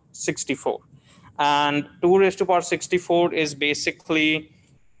power 64. And 2 raised to power 64 is basically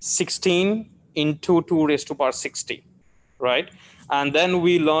 16 into 2 raised to power 60, right? And then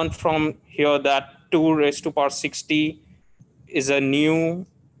we learned from here that 2 raised to power 60 is a new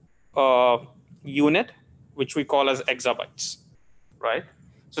unit, which we call as exabytes, right?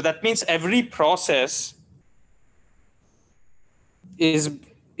 So that means every process is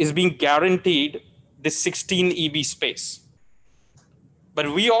being guaranteed this 16 EB space.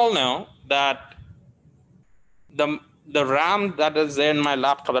 But we all know that the RAM that is there in my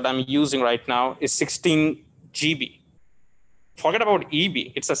laptop that I'm using right now is 16 GB. Forget about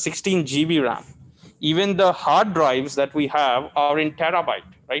EB, it's a 16 GB RAM. Even the hard drives that we have are in terabyte,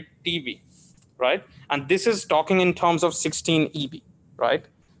 right? TB, right? And this is talking in terms of 16 EB, right?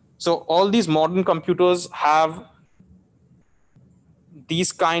 So all these modern computers have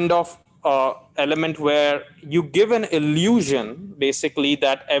these kind of element where you give an illusion basically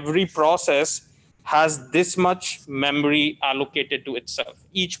that every process has this much memory allocated to itself,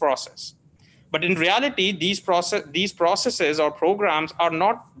 each process. But in reality, these processes or programs are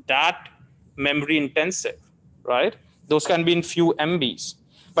not that memory intensive, right? Those can be in few MBs.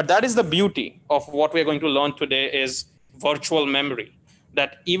 But that is the beauty of what we're going to learn today is virtual memory.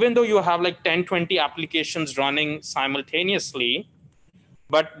 That even though you have like 10, 20 applications running simultaneously,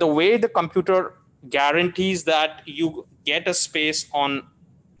 but the way the computer guarantees that you get a space on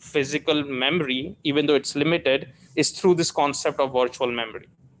physical memory, even though it's limited, is through this concept of virtual memory.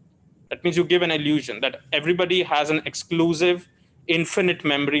 That means you give an illusion that everybody has an exclusive infinite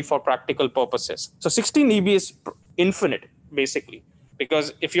memory for practical purposes. So 16 EB is infinite, basically,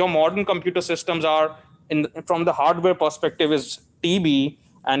 because if your modern computer systems are from the hardware perspective is TB,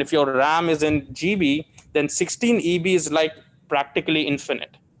 and if your RAM is in GB, then 16 EB is like practically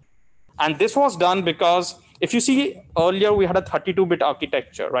infinite. And this was done because if you see earlier, we had a 32-bit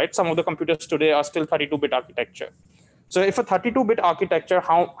architecture, right? Some of the computers today are still 32-bit architecture. So if a 32-bit architecture,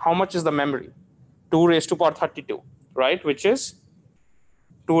 how much is the memory? 2 raised to power 32, right? Which is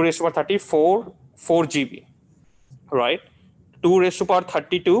 2 raised to power 34, 4 GB, right? 2 raised to power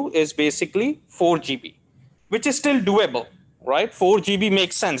 32 is basically 4 GB, which is still doable, right? 4 GB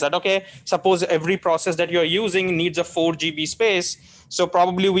makes sense that, okay, suppose every process that you're using needs a 4 GB space. So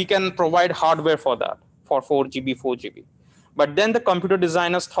probably we can provide hardware for that, for 4 GB, 4 GB. But then the computer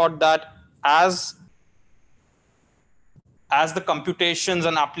designers thought that as the computations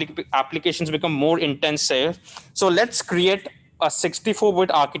and applications become more intensive, so let's create a 64-bit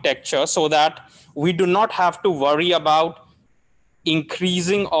architecture so that we do not have to worry about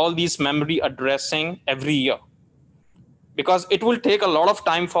increasing all these memory addressing every year, because it will take a lot of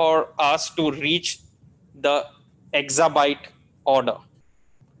time for us to reach the exabyte order,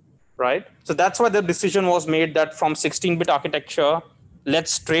 right? So that's why the decision was made that from 16-bit architecture,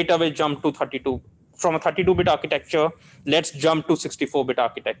 let's straight away jump to 32. From a 32-bit architecture, let's jump to 64-bit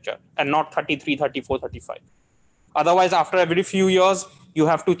architecture and not 33, 34, 35. Otherwise, after every few years, you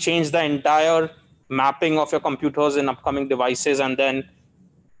have to change the entire mapping of your computers in upcoming devices and then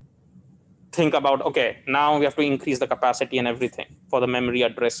think about, okay, now we have to increase the capacity and everything for the memory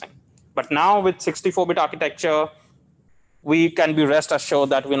addressing. But now with 64-bit architecture, we can be rest assured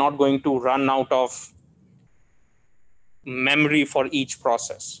that we're not going to run out of memory for each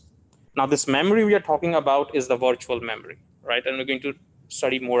process. Now, this memory we are talking about is the virtual memory, right? And we're going to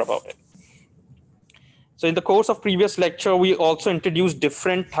study more about it. So in the course of previous lecture, we also introduced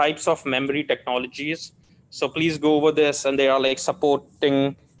different types of memory technologies, So please go over this, and there are like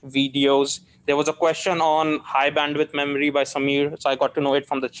supporting videos. There was a question on high bandwidth memory by Samir, so I got to know it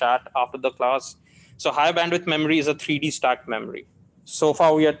from the chat after the class. So high bandwidth memory is a 3D stacked memory. So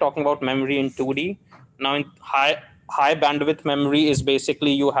far we are talking about memory in 2D. Now in high bandwidth memory is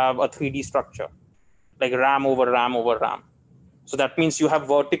basically you have a 3D structure, like RAM over RAM over RAM. So that means you have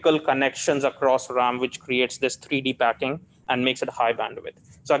vertical connections across RAM, which creates this 3D packing and makes it high bandwidth.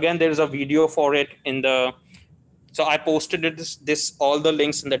 So again, there is a video for it in the. So I posted this all the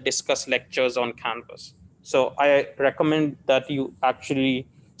links in the discuss lectures on Canvas. So I recommend that you actually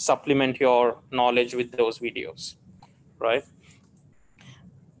supplement your knowledge with those videos, right?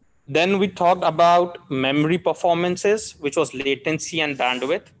 Then we talked about memory performances, which was latency and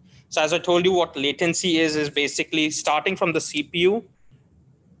bandwidth. So as I told you, what latency is basically starting from the CPU,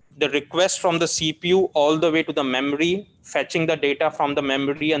 the request from the CPU all the way to the memory, fetching the data from the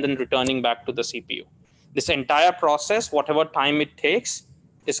memory, and then returning back to the CPU. This entire process, whatever time it takes,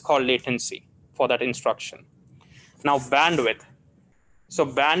 is called latency for that instruction. Now, bandwidth. So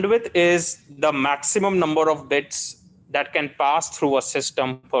bandwidth is the maximum number of bits that can pass through a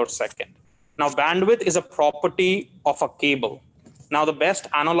system per second. Now, bandwidth is a property of a cable. Now, the best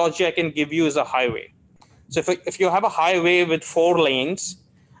analogy I can give you is a highway. So if you have a highway with 4 lanes,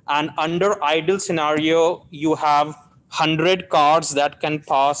 and under ideal scenario, you have 100 cars that can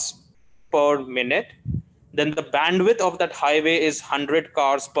pass per minute, then the bandwidth of that highway is 100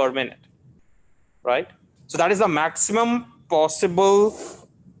 cars per minute, right? So that is the maximum possible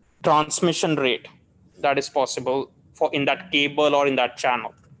transmission rate that is possible for in that cable or in that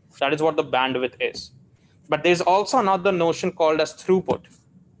channel. That is what the bandwidth is. But there's also another notion called as throughput,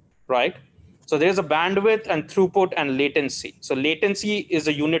 right? So there's a bandwidth and throughput and latency. So latency is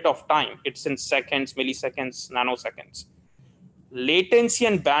a unit of time. It's in seconds, milliseconds, nanoseconds. Latency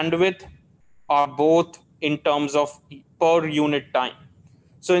and bandwidth are both in terms of per unit time.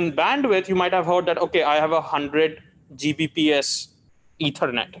 So in bandwidth, you might have heard that, okay, I have 100 Gbps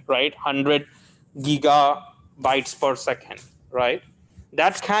Ethernet, right? 100 gigabytes per second, right?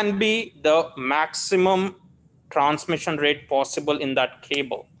 That can be the maximum transmission rate possible in that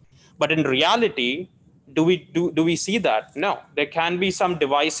cable. But in reality, do we see that? No. There can be some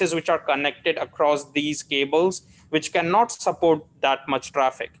devices which are connected across these cables which cannot support that much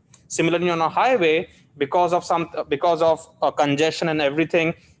traffic. Similarly, on a highway, because of congestion and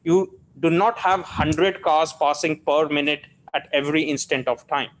everything, you do not have 100 cars passing per minute at every instant of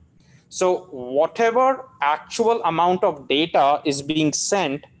time. So whatever actual amount of data is being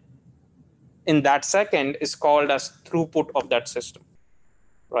sent in that second is called as throughput of that system,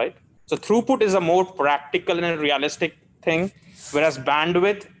 right? So throughput is a more practical and a realistic thing, whereas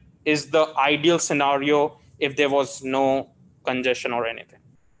bandwidth is the ideal scenario if there was no congestion or anything,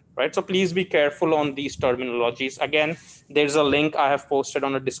 right? So please be careful on these terminologies. Again, there's a link I have posted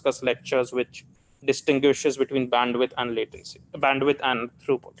on a discuss lectures which distinguishes between bandwidth and latency, bandwidth and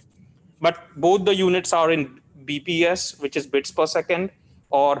throughput. But both the units are in BPS, which is bits per second,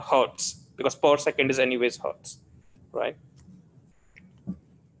 or hertz, because per second is anyways hertz, right?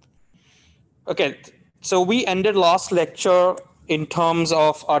 Okay, so we ended last lecture in terms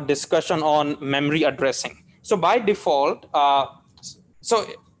of our discussion on memory addressing. So by default, so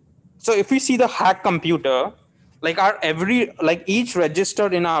if we see the hack computer, like each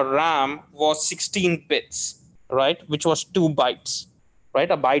register in our RAM was 16 bits, right? Which was 2 bytes,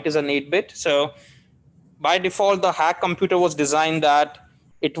 right? A byte is an 8-bit. So by default, the hack computer was designed that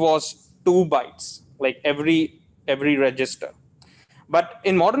it was 2 bytes, like every register. But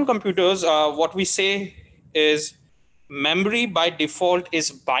in modern computers, what we say is memory by default is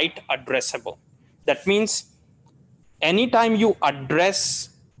byte addressable. That means anytime you address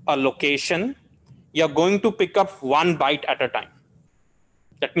a location, you're going to pick up 1 byte at a time.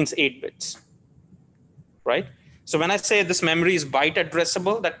 That means 8 bits, right? So when I say this memory is byte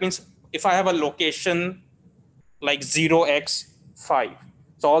addressable, that means if I have a location like 0x5,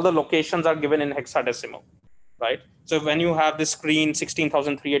 so all the locations are given in hexadecimal, right? So when you have this screen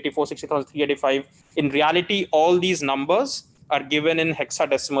 16,384, 16,385, in reality, all these numbers are given in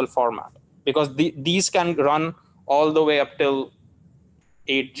hexadecimal format because these can run all the way up till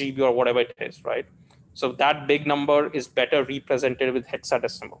 8 GB or whatever it is, right? So that big number is better represented with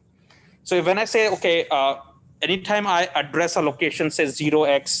hexadecimal. So when I say, okay, anytime I address a location, say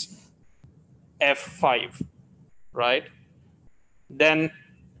 0xF5, right? Then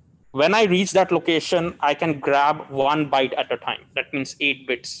when I reach that location, I can grab 1 byte at a time. That means 8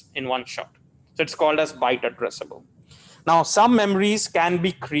 bits in one shot. So it's called as byte addressable. Now, some memories can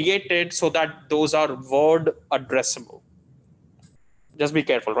be created so that those are word addressable. Just be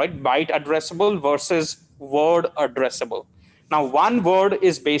careful, right? Byte addressable versus word addressable. Now, one word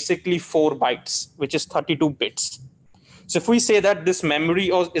is basically 4 bytes, which is 32 bits. So if we say that this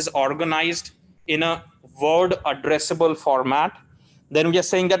memory is organized in a word addressable format, then we are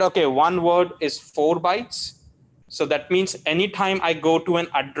saying that, okay, one word is 4 bytes. So that means anytime I go to an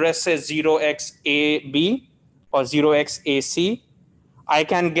address say 0xAB or 0xAC, I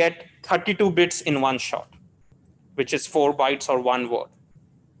can get 32 bits in one shot, which is 4 bytes or one word,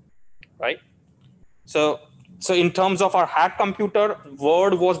 right? So in terms of our hack computer,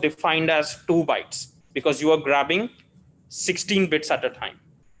 word was defined as 2 bytes because you are grabbing 16 bits at a time,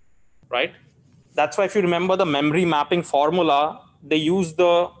 right? That's why if you remember the memory mapping formula, they use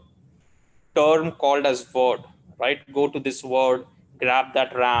the term called as word, right? Go to this word, grab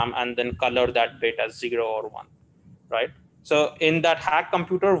that RAM, and then color that bit as 0 or 1, right? So in that hack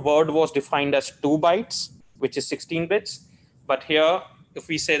computer, word was defined as 2 bytes, which is 16 bits. But here, if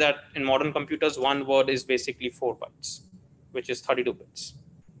we say that in modern computers, one word is basically 4 bytes, which is 32 bits.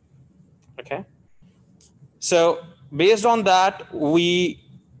 Okay. So based on that, we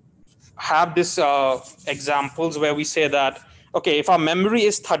have this examples where we say that, okay, if our memory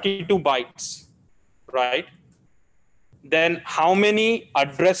is 32 bytes, right, then how many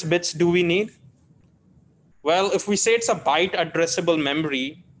address bits do we need? Well, if we say it's a byte addressable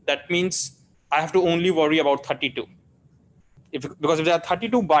memory, that means I have to only worry about 32. Because if there are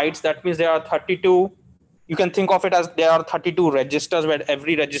 32 bytes, that means there are 32. You can think of it as there are 32 registers where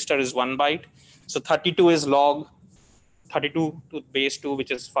every register is 1 byte. So 32 is log 32 to base 2,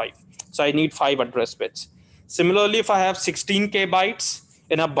 which is 5. So I need 5 address bits. Similarly, if I have 16K bytes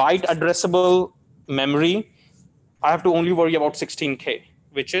in a byte addressable memory, I have to only worry about 16K,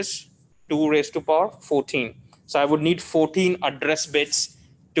 which is 2 raised to power 14. So I would need 14 address bits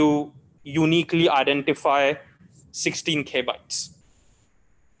to uniquely identify 16K bytes,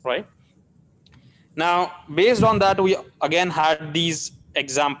 right? Now, based on that, we again had these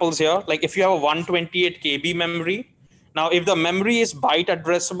examples here. Like if you have a 128 KB memory, now if the memory is byte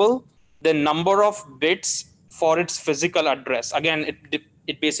addressable, the number of bits for its physical address, again,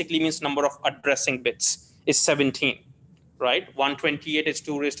 it basically means number of addressing bits is 17, right? 128 is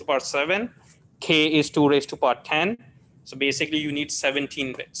 2 raised to power 7, K is 2 raised to power 10. So basically you need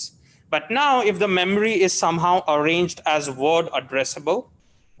 17 bits. But now if the memory is somehow arranged as word addressable,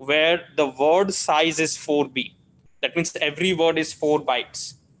 where the word size is 4B, that means every word is 4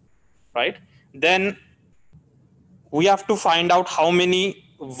 bytes, right? Then we have to find out how many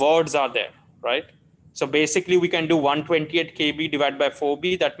words are there, right? So basically we can do 128 KB divided by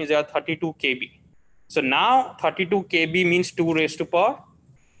 4B, that means there are 32 KB. So now 32 KB means 2 raised to power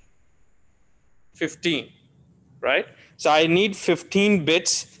 15, right? So I need 15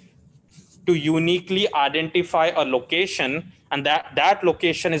 bits to uniquely identify a location, and that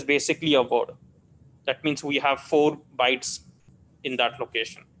location is basically a word. That means we have 4 bytes in that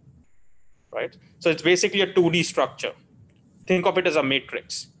location, right? So it's basically a 2D structure. Think of it as a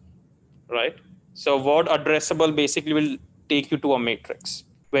matrix, right? So word addressable basically will take you to a matrix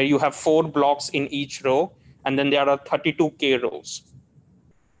where you have 4 blocks in each row, and then there are 32K rows.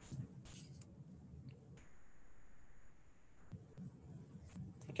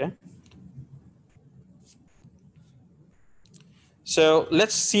 Okay. So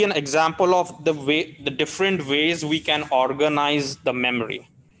let's see an example of the different ways we can organize the memory.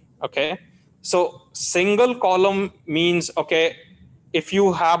 Okay. So single column means, okay, if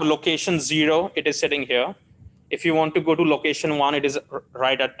you have location 0, it is sitting here. If you want to go to location 1, it is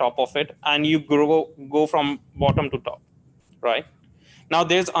right at top of it, and you go from bottom to top, right? Now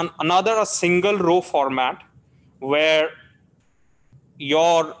there's another a single row format where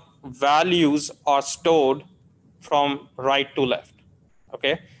your values are stored from right to left.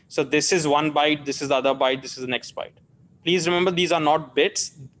 Okay, so this is 1 byte, this is the other byte, this is the next byte. Please remember, these are not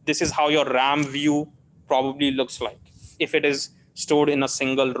bits. This is how your RAM view probably looks like if it is stored in a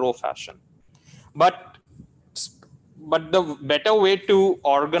single row fashion. But the better way to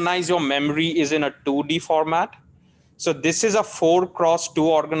organize your memory is in a 2D format. So this is a 4x2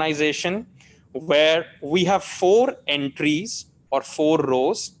 organization where we have 4 entries or 4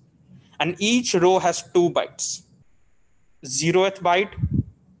 rows, and each row has 2 bytes. 0th byte,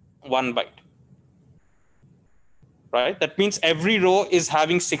 1 byte. Right? That means every row is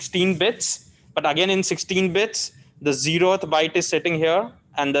having 16 bits, but again in 16 bits, the 0th byte is sitting here,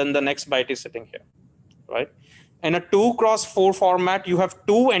 and then the next byte is sitting here, right? In a 2x4 format, you have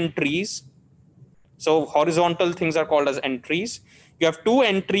 2 entries. So horizontal things are called as entries. You have 2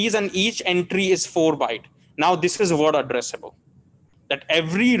 entries, and each entry is 4 byte. Now this is word addressable. That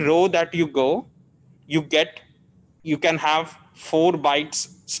every row that you go, you can have 4 bytes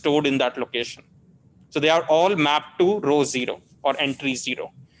stored in that location, So they are all mapped to row 0 or entry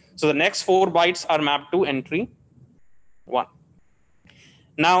 0. So the next 4 bytes are mapped to entry 1.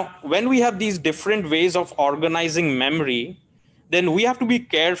 Now, when we have these different ways of organizing memory, then we have to be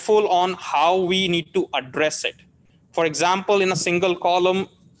careful on how we need to address it. For example, in a single column,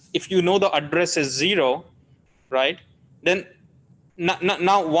 if you know the address is 0, right, then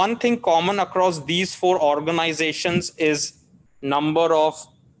now one thing common across these 4 organizations is number of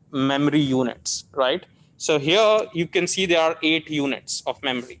memory units, right? So here you can see there are 8 units of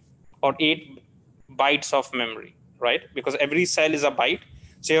memory or 8 bytes of memory, right? Because every cell is a byte.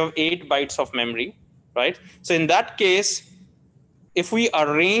 So you have 8 bytes of memory, right? So in that case, if we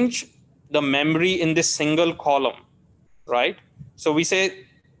arrange the memory in this single column, right? So we say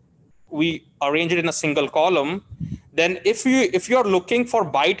we arrange it in a single column, then if you're looking for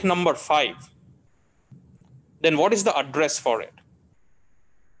byte number 5, then what is the address for it?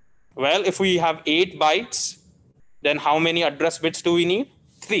 Well, if we have 8 bytes, then how many address bits do we need?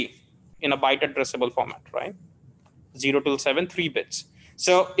 3 in a byte addressable format, right? 0 till 7, 3 bits.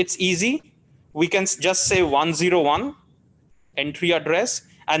 So it's easy. We can just say 101 entry address,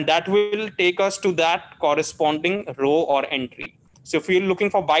 and that will take us to that corresponding row or entry. So if you're looking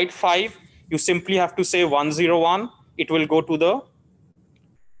for byte 5, you simply have to say 101. It will go to the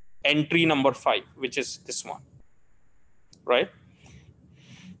entry number 5, which is this one, right?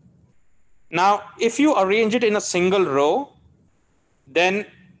 Now, if you arrange it in a single row, then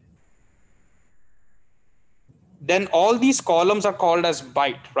all these columns are called as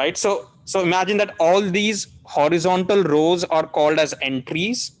byte, right? So imagine that all these horizontal rows are called as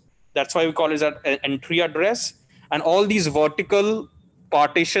entries. That's why we call it an entry address. And all these vertical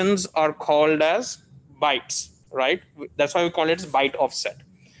partitions are called as bytes, right? That's why we call it byte offset.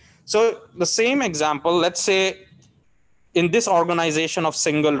 So the same example, let's say in this organization of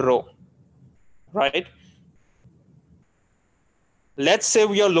single row, right? Let's say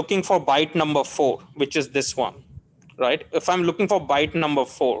we are looking for byte number 4, which is this one, right? If I'm looking for byte number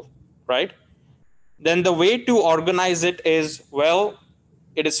 4, right? Then the way to organize it is, well,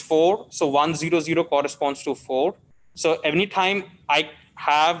 it is 4. So 100 corresponds to 4. So anytime I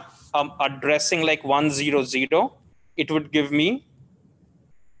have addressing like 100, it would give me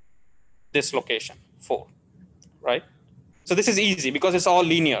this location 4, right? So this is easy because it's all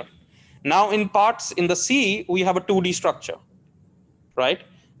linear. Now in parts in the C, we have a 2D structure, right?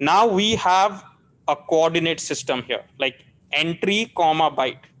 Now we have a coordinate system here, like entry comma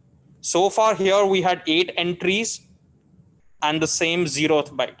byte. So far here we had 8 entries and the same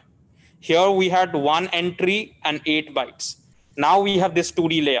 0th byte. Here we had 1 entry and 8 bytes. Now we have this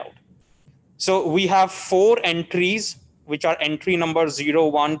 2D layout. So we have 4 entries, which are entry number 0,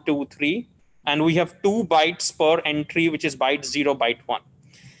 1, 2, 3. And we have 2 bytes per entry, which is byte 0, byte 1.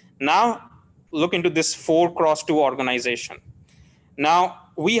 Now look into this 4 cross 2 organization. Now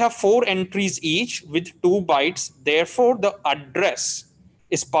we have 4 entries each with 2 bytes. Therefore, the address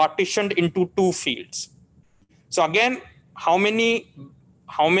is partitioned into 2 fields. So again, how many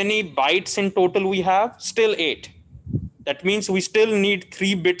bytes in total we have? Still 8. That means we still need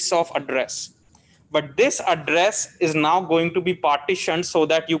 3 bits of address. But this address is now going to be partitioned so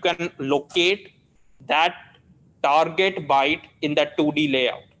that you can locate that target byte in that 2D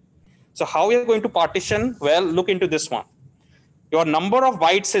layout. So how we are going to partition? Well, look into this one. Your number of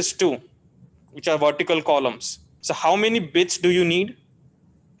bytes is 2, which are vertical columns. So how many bits do you need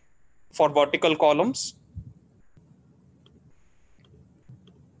for vertical columns?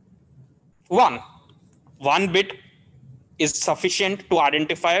 1. 1 bit is sufficient to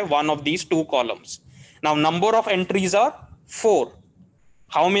identify one of these 2 columns. Now, number of entries are 4.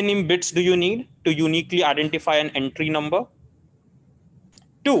 How many bits do you need to uniquely identify an entry number?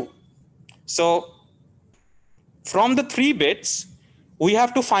 2. So from the 3 bits, we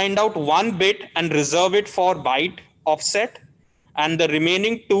have to find out 1 bit and reserve it for byte offset, and the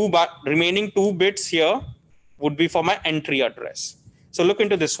remaining 2 bits here would be for my entry address. So look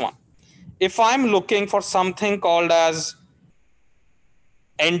into this one. If I'm looking for something called as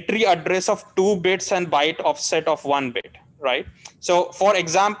entry address of 2 bits and byte offset of 1 bit, right? So for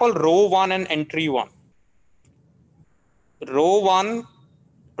example, row 1 and entry 1. Row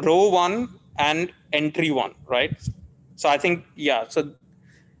 1 and entry 1, right? So I think, yeah, so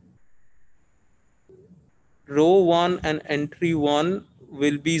row 1 and entry 1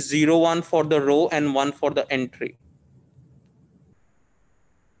 will be 0, 1 for the row and 1 for the entry.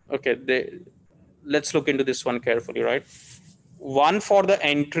 Okay, let's look into this one carefully, right? 1 for the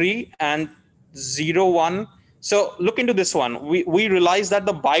entry and 0, 1. So look into this one. We realize that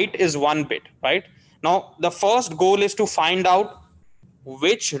the byte is 1 bit, right? Now, the first goal is to find out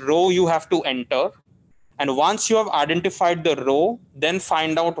which row you have to enter. And once you have identified the row, then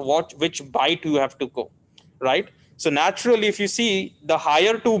find out which byte you have to go, right? So naturally, if you see, the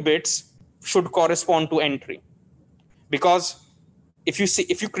higher 2 bits should correspond to entry, because if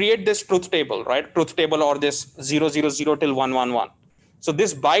you create this truth table, right, truth table, or this 000 till 111, so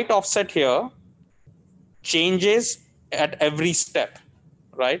this byte offset here changes at every step,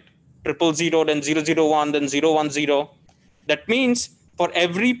 right? 000, then 001, then 010. That means for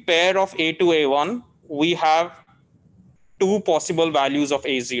every pair of A to A1, we have 2 possible values of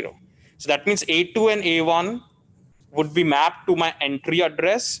A0. So that means A2 and A1 would be mapped to my entry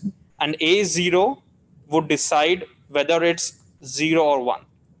address, and A0 would decide whether it's 0 or 1,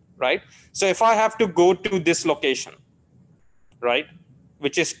 right? So if I have to go to this location, right,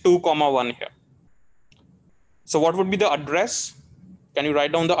 which is 2, 1 here. So what would be the address? Can you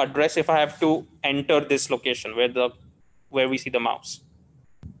write down the address if I have to enter this location where we see the mouse?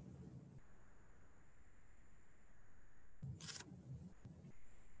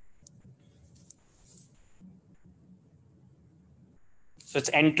 So it's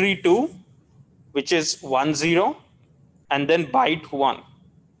entry 2, which is 10, and then byte 1.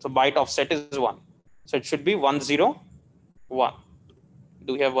 So byte offset is 1. So it should be 101.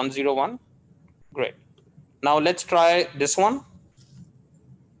 Do we have 101? Great. Now let's try this one.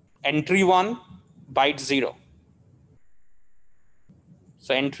 Entry 1, byte 0.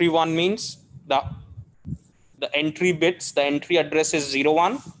 So entry 1 means the entry bits, the entry address is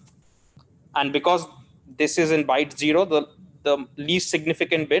 01. And because this is in byte 0, the least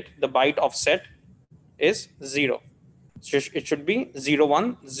significant bit, the byte offset, is 0. So it should be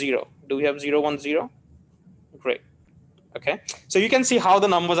 010. Do we have 010? Great. Okay. So you can see how the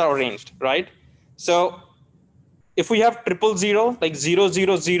numbers are arranged, right? So if we have 000, like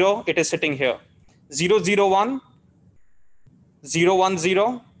 000, it is sitting here. 001,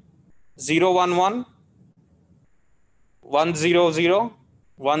 010, 011, 100,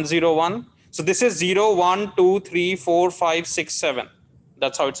 101. So this is 0, 1, 2, 3, 4, 5, 6, 7.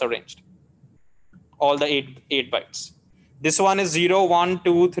 That's how it's arranged. All the eight bytes. This one is 0, 1,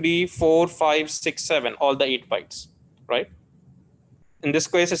 2, 3, 4, 5, 6, 7. All the 8 bytes, right? In this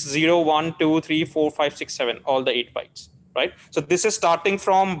case, it's 0, 1, 2, 3, 4, 5, 6, 7. All the 8 bytes, right? So this is starting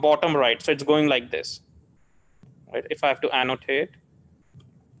from bottom right. So it's going like this, right? If I have to annotate.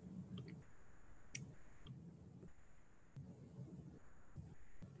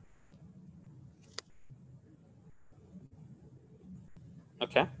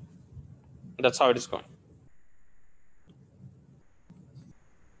 Okay. That's how it is going.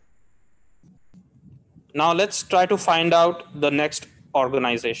 Now let's try to find out the next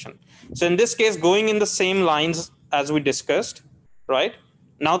organization. So in this case, going in the same lines as we discussed, right?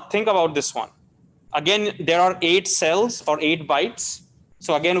 Now think about this one. Again, there are 8 cells or 8 bytes.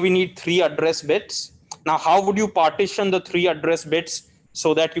 So again, we need 3 address bits. Now, how would you partition the 3 address bits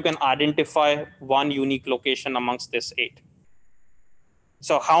so that you can identify one unique location amongst this 8?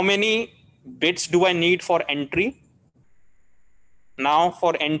 So how many bits do I need for entry? Now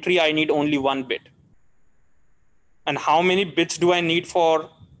for entry, I need only 1 bit. And how many bits do I need for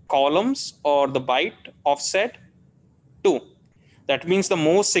columns or the byte offset? 2. That means the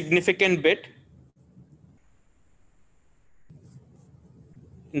most significant bit,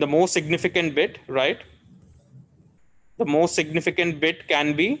 right? The most significant bit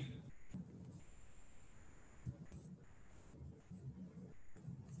can be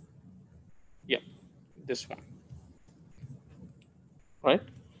this one, right?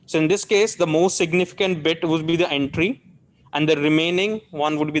 So in this case, the most significant bit would be the entry, and the remaining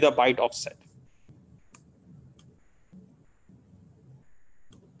one would be the byte offset.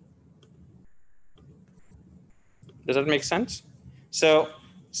 Does that make sense? So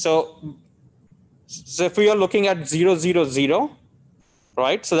if we are looking at 000,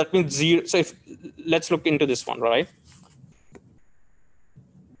 right? So that means 0. So let's look into this one, right?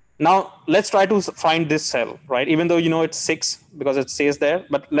 Now let's try to find this cell, right? Even though it's 6 because it says there,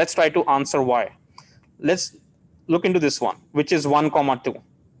 but let's try to answer why. Let's look into this one, which is 1, 2.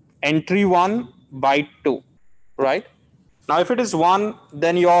 Entry 1, byte 2, right? Now if it is 1,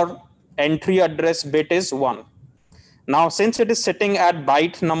 then your entry address bit is 1. Now since it is sitting at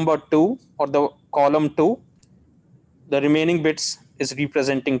byte number 2 or the column 2, the remaining bits is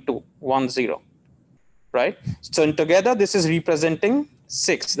representing 2, 1, 0, right? So together this is representing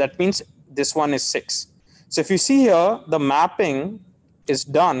 6. That means this one is 6. So if you see here, the mapping is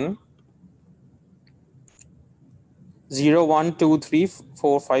done 0, 1, 2, 3,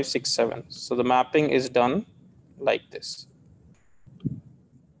 4, 5, 6, 7. So the mapping is done like this.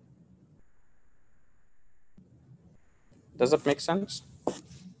 Does that make sense?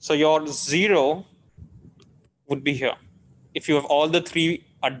 So your 0 would be here. If you have all the 3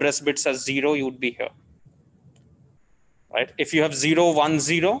 address bits as 0, you would be here. Right? If you have 0, 1,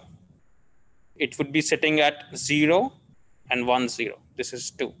 0, it would be sitting at 0 and 1, 0. This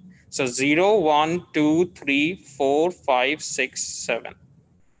is 2. So 0, 1, 2, 3, 4, 5, 6, 7.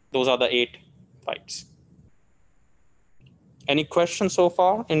 Those are the 8 bytes. Any questions so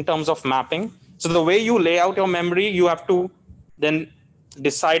far in terms of mapping? So the way you lay out your memory, you have to then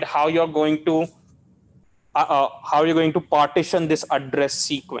decide how you're going to partition this address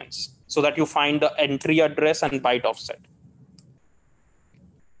sequence so that you find the entry address and byte offset.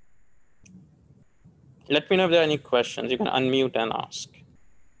 Let me know if there are any questions. You can unmute and ask.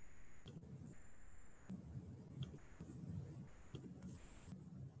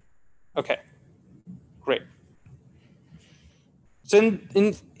 Okay, great. So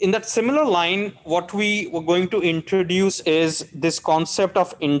in that similar line, what we were going to introduce is this concept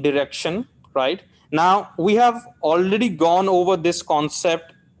of indirection, right? Now, we have already gone over this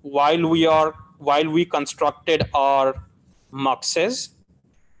concept while we constructed our muxes.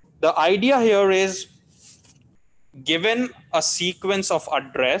 The idea here is, given a sequence of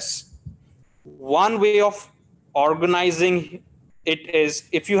address, one way of organizing it is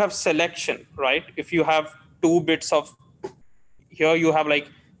if you have selection, right? If you have 2 bits of, here you have like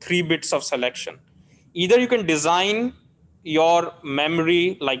 3 bits of selection. Either you can design your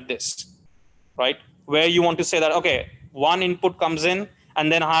memory like this, right? Where you want to say that, okay, 1 input comes in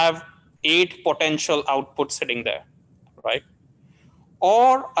and then I have 8 potential outputs sitting there, right?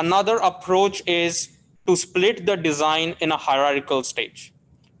 Or another approach is to split the design in a hierarchical stage,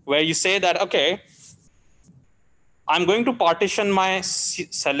 where you say that, okay, I'm going to partition my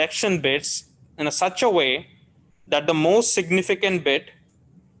selection bits in such a way that the most significant bit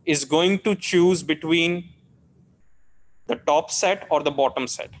is going to choose between the top set or the bottom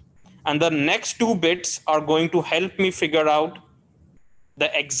set. And the next 2 bits are going to help me figure out the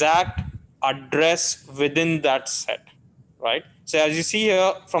exact address within that set, right? So as you see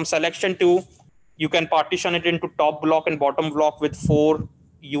here, from selection 2, you can partition it into top block and bottom block with 4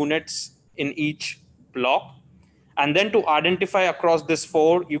 units in each block. And then to identify across this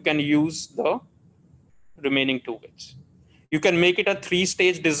 4, you can use the remaining 2 bits. You can make it a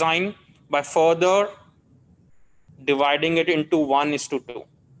 3-stage design by further dividing it into 1:2,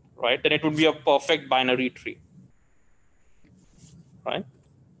 right? Then it would be a perfect binary tree, right?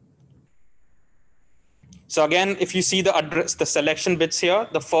 So again, if you see the address, the selection bits here,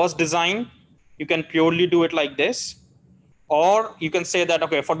 the first design, you can purely do it like this. Or you can say that,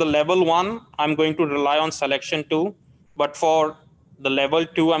 okay, for the level 1, I'm going to rely on selection 2, but for the level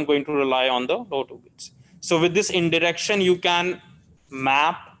 2, I'm going to rely on the row 2 bits. So with this indirection, you can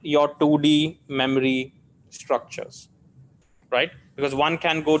map your 2D memory structures, right? Because one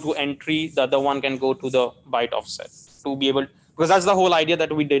can go to entry, the other one can go to the byte offset to be able, because that's the whole idea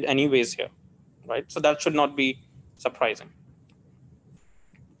that we did anyways here, right? So that should not be surprising,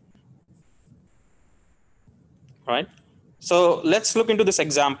 right? So let's look into this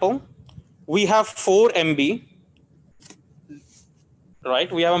example. We have 4 MB,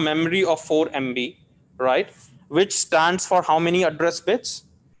 right? We have a memory of 4 MB, right? Which stands for how many address bits?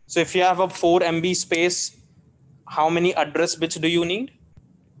 So if you have a 4 MB space, how many address bits do you need?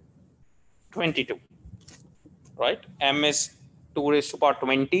 22, right? M is 2 raised to power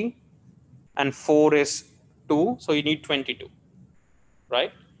 20 and 4 is 2, so you need 22,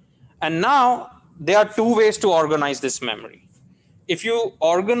 right? And now there are 2 ways to organize this memory. If you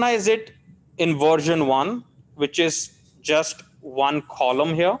organize it in version 1, which is just 1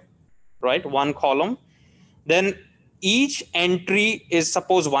 column here, right? 1 column, then each entry is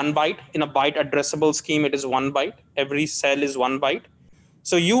suppose 1 byte. In a byte addressable scheme, it is 1 byte. Every cell is 1 byte.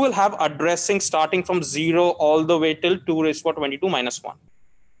 So you will have addressing starting from 0 all the way till 2 raised to power 22 minus 1,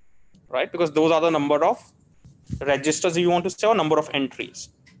 right? Because those are the number of registers you want to say or number of entries,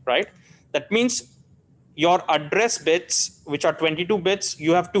 right? That means your address bits, which are 22 bits,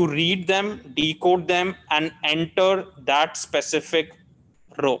 you have to read them, decode them, and enter that specific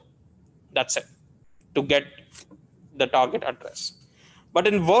row. That's it, to get the target address. But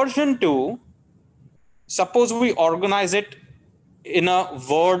in version 2, suppose we organize it in a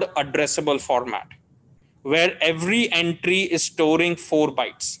word addressable format, where every entry is storing 4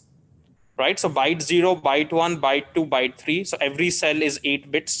 bytes, right? So byte 0, byte 1, byte 2, byte 3. So every cell is 8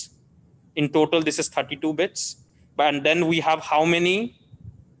 bits. In total, this is 32 bits. And then we have how many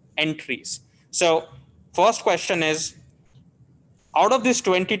entries? So first question is, out of these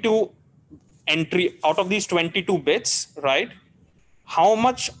 22 bits, right? How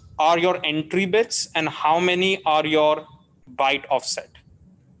much are your entry bits and how many are your byte offset?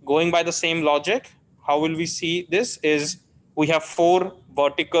 Going by the same logic, how will we see this is we have 4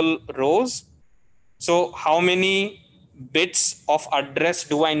 vertical rows. So how many bits of address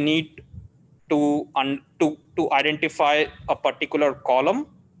do I need to identify a particular column?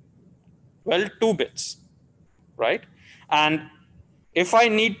 Well, 2 bits, right? And if I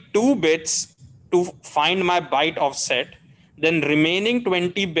need 2 bits to find my byte offset, then remaining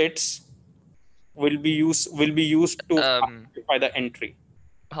 20 bits will be used to identify the entry.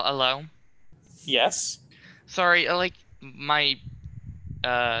 Hello? Yes. Sorry, like my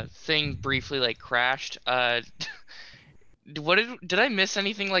thing briefly like crashed. Did I miss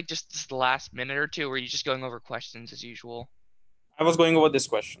anything like just the last minute or two, or are you just going over questions as usual? I was going over this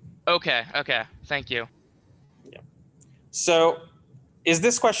question. Okay, thank you. Yeah. So is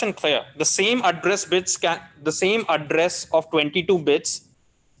this question clear? The same address of 22 bits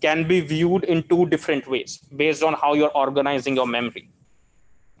can be viewed in 2 different ways based on how you're organizing your memory.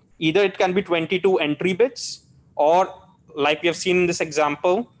 Either it can be 22 entry bits, or like we have seen in this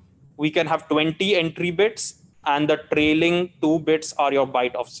example, we can have 20 entry bits and the trailing 2 bits are your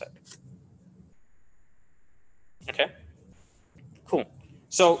byte offset. Okay, cool.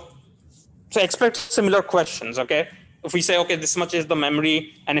 So expect similar questions. Okay, if we say, okay, this much is the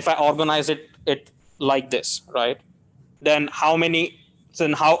memory, and if I organize it like this, right, then how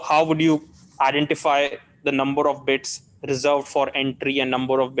would you identify the number of bits reserved for entry and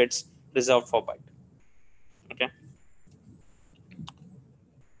number of bits reserved for byte? Okay,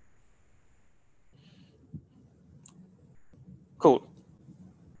 cool.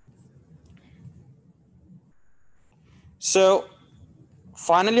 So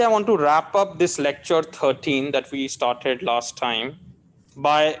finally, I want to wrap up this lecture 13 that we started last time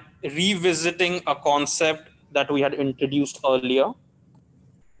by revisiting a concept that we had introduced earlier,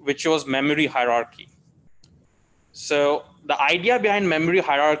 which was memory hierarchy. So the idea behind memory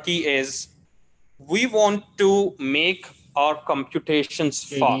hierarchy is we want to make our computations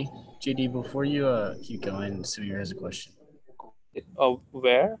fast. JD, before you keep going, Samir has a question.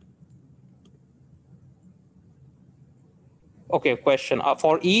 Where? Okay, question.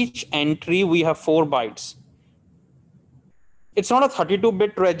 For each entry, we have 4 bytes. It's not a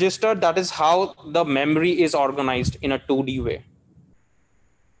 32-bit register. That is how the memory is organized in a 2D way.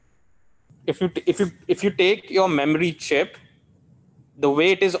 If you take your memory chip, the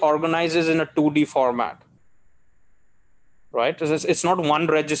way it is organized is in a 2D format, right? It's not one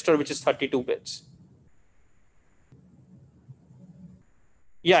register which is 32 bits.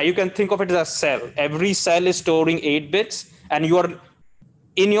 Yeah, you can think of it as a cell. Every cell is storing 8 bits, and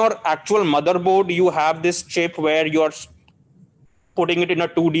in your actual motherboard, you have this chip where you're putting it in a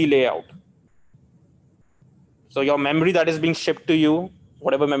 2D layout. So your memory that is being shipped to you,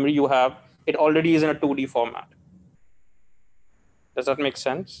 whatever memory you have, it already is in a 2D format. Does that make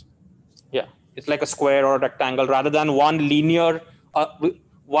sense? Yeah, it's like a square or a rectangle rather than one linear,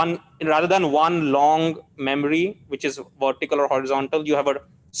 rather than one long memory, which is vertical or horizontal, you have a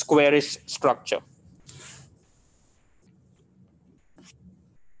squarish structure.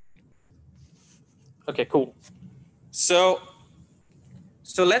 Okay, cool. So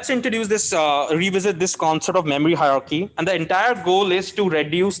let's introduce this, revisit this concept of memory hierarchy. And the entire goal is to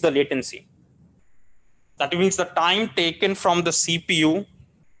reduce the latency. That means the time taken from the CPU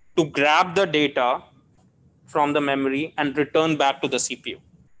to grab the data from the memory and return back to the CPU.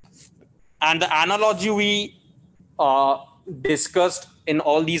 And the analogy we discussed in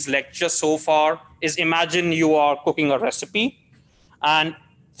all these lectures so far is, imagine you are cooking a recipe, and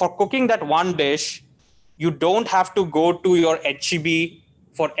for cooking that one dish, you don't have to go to your HEB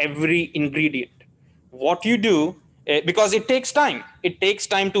for every ingredient. What you do, because it takes time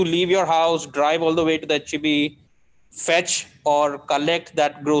to leave your house, drive all the way to the HEB, fetch or collect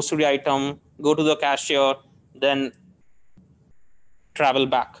that grocery item, go to the cashier, then travel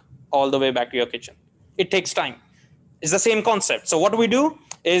back all the way back to your kitchen. It takes time. It's the same concept. So what we do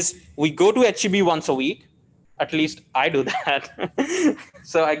is we go to HEB once a week. At least I do that.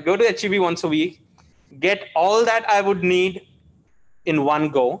 So I go to HEB once a week, get all that I would need in one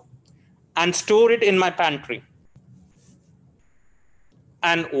go, and store it in my pantry.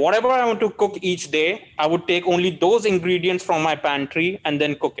 And whatever I want to cook each day, I would take only those ingredients from my pantry and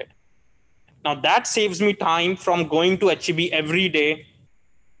then cook it. Now that saves me time from going to HEB every day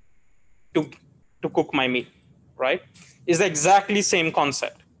to cook my meal, right? It's the exactly same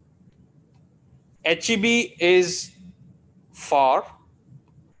concept. HEB is far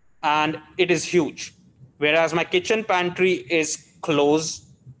and it is huge, whereas my kitchen pantry is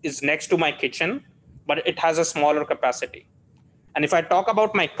next to my kitchen, but it has a smaller capacity. And if I talk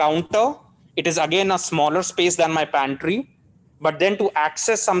about my counter, it is again a smaller space than my pantry, But then to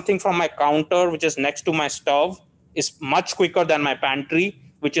access something from my counter, which is next to my stove, is much quicker than my pantry,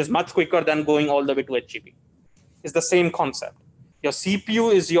 which is much quicker than going all the way to HEB. It's the same concept. Your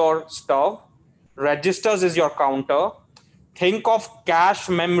CPU is your stove, registers is your counter. Think of cache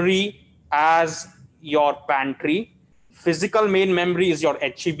memory as your pantry. Physical main memory is your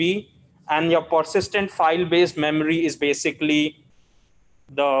HEB, and your persistent file-based memory is basically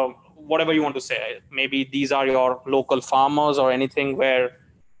the whatever you want to say. Maybe these are your local farmers or anything where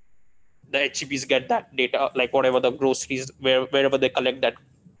the HEBs get that data, like whatever the groceries, wherever they collect that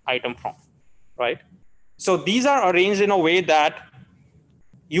item from, right? So these are arranged in a way that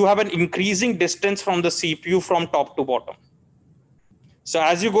you have an increasing distance from the CPU from top to bottom. So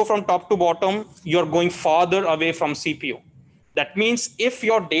as you go from top to bottom, you're going farther away from CPU. That means if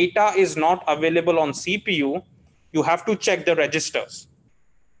your data is not available on CPU, you have to check the registers.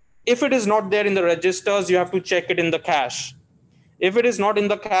 If it is not there in the registers, you have to check it in the cache. If it is not in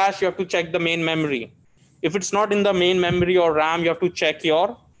the cache, you have to check the main memory. If it's not in the main memory or RAM, you have to check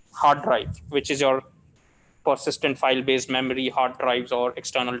your hard drive, which is your persistent file-based memory, hard drives or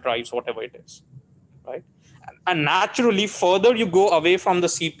external drives, whatever it is, right? And naturally, further you go away from the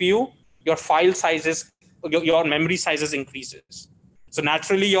CPU, your file sizes, your memory sizes increases. So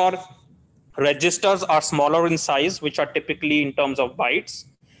naturally, your registers are smaller in size, which are typically in terms of bytes.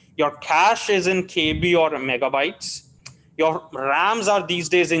 Your cache is in KB or megabytes. Your RAMs are these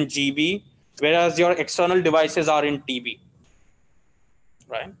days in GB, whereas your external devices are in TB,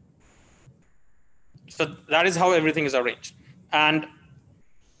 right? So that is how everything is arranged. And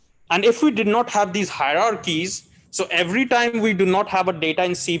if we did not have these hierarchies, so every time we do not have a data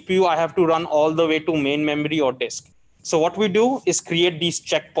in CPU, I have to run all the way to main memory or disk. So what we do is create these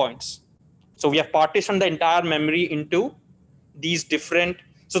checkpoints. So we have partitioned the entire memory into these different.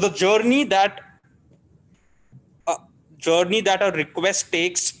 So the journey that a request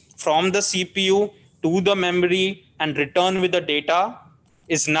takes from the CPU to the memory and return with the data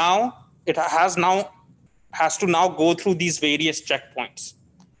is now, it has to now go through these various checkpoints.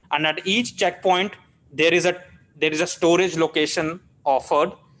 And at each checkpoint, there is a storage location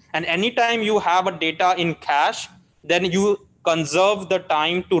offered. And anytime you have a data in cache, then you conserve the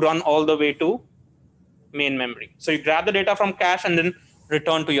time to run all the way to main memory. So you grab the data from cache and then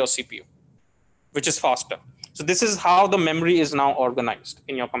return to your CPU, which is faster. So this is how the memory is now organized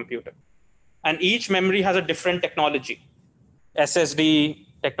in your computer. And each memory has a different technology. SSD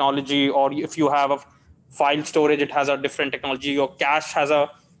technology, or if you have a file storage, it has a different technology. Your cache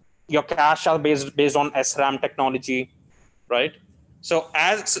are based on SRAM technology, right? So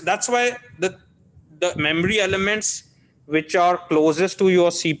that's why the memory elements which are closest to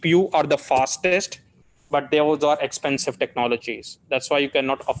your CPU are the fastest, but those are expensive technologies. That's why you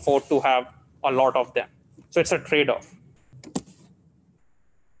cannot afford to have a lot of them. So it's a trade-off.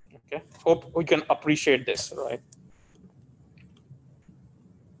 Okay, hope we can appreciate this, right?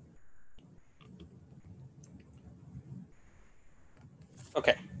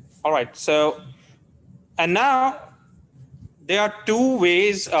 Okay, all right. So, and now there are two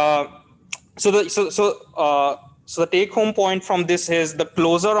ways. So the take-home point from this is the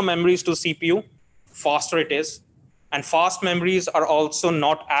closer a memory is to CPU, faster it is, and fast memories are also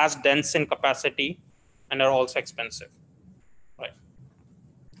not as dense in capacity and are also expensive, right?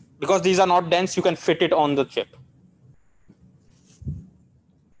 Because these are not dense, you can fit it on the chip.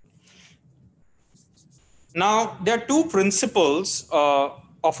 Now, there are two principles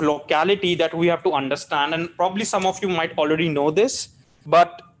of locality that we have to understand, and probably some of you might already know this,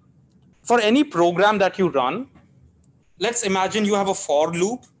 but for any program that you run, let's imagine you have a for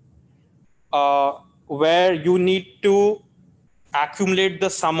loop where you need to accumulate the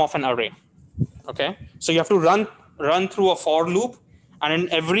sum of an array. Okay, so you have to run through a for loop, and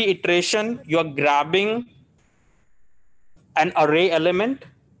in every iteration, you are grabbing an array element,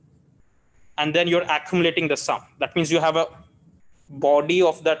 and then you're accumulating the sum. That means you have a body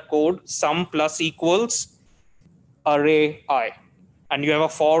of that code, sum plus equals array I, and you have a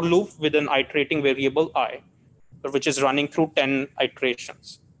for loop with an iterating variable I, which is running through 10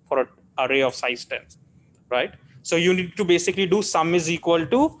 iterations for an array of size 10, right? So you need to basically do sum is equal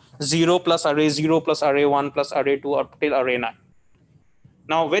to 0 plus array 0 plus array 1 plus array 2 up till array 9.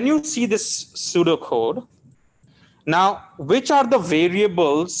 Now, when you see this pseudocode, now which are the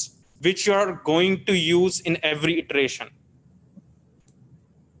variables which you are going to use in every iteration?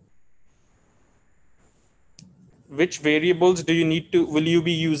 Which variables will you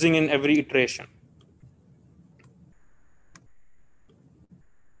be using in every iteration?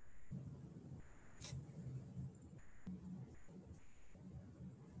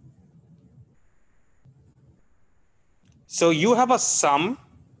 So you have a sum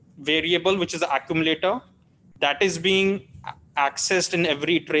variable, which is the accumulator, that is being accessed in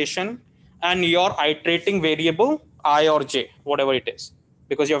every iteration, and your iterating variable I or j, whatever it is,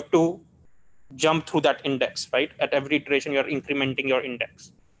 because you have to jump through that index, right? At every iteration, you're incrementing your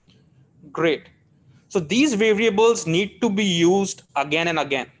index. Great. So these variables need to be used again and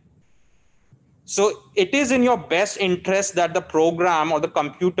again. So it is in your best interest that the program or the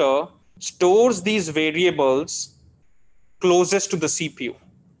computer stores these variables closest to the CPU,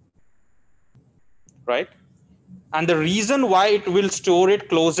 right? And the reason why it will store it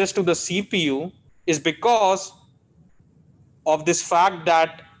closest to the CPU is because of this fact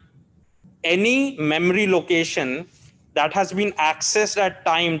that any memory location that has been accessed at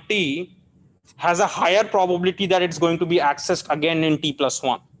time t has a higher probability that it's going to be accessed again in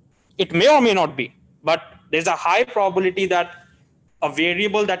t+1. It may or may not be, but there's a high probability that a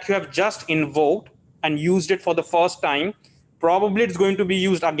variable that you have just invoked and used it for the first time, probably it's going to be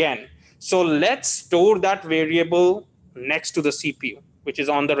used again. So let's store that variable next to the CPU, which is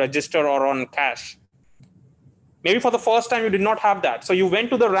on the register or on cache. Maybe for the first time you did not have that. So you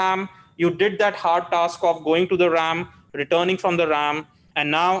went to the RAM, you did that hard task of going to the RAM, returning from the RAM, and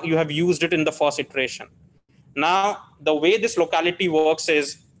now you have used it in the first iteration. Now, the way this locality works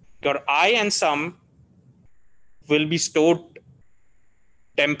is your I and sum will be stored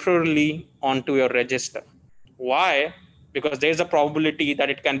temporarily onto your register. Why? Because there's a probability that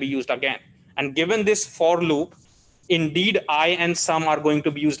it can be used again. And given this for loop, indeed I and sum are going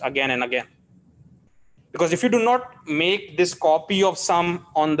to be used again and again. Because if you do not make this copy of sum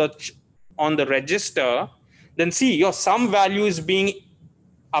on the register, then see your sum value is being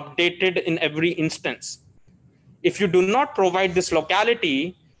updated in every instance. If you do not provide this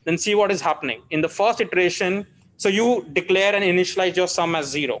locality, then see what is happening. In the first iteration, so you declare and initialize your sum as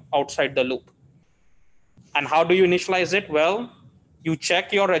 0 outside the loop. And how do you initialize it? Well, you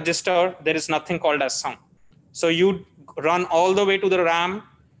check your register, there is nothing called as sum. So you run all the way to the RAM,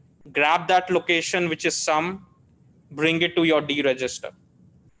 grab that location, which is sum, bring it to your D register,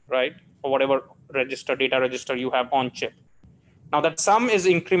 right? Or whatever register, data register you have on chip. Now that sum is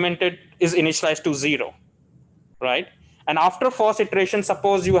initialized to 0, right? And after first iteration,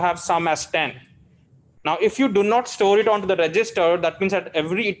 suppose you have sum as 10. Now, if you do not store it onto the register, that means at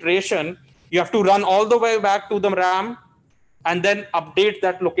every iteration, you have to run all the way back to the RAM and then update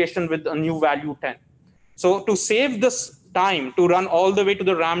that location with a new value 10. So to save this time to run all the way to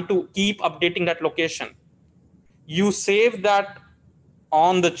the RAM to keep updating that location, you save that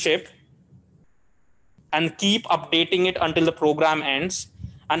on the chip and keep updating it until the program ends.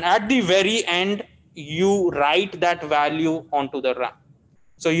 And at the very end, you write that value onto the RAM.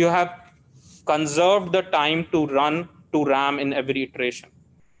 So you have conserved the time to run to RAM in every iteration.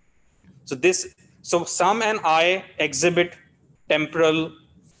 So sum and I exhibit temporal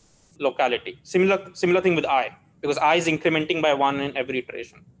locality. Similar thing with I, because I is incrementing by 1 in every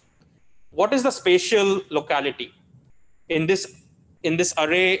iteration. What is the spatial locality? In this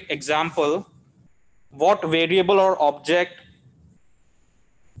array example, what variable or object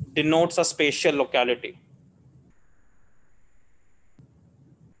denotes a spatial locality?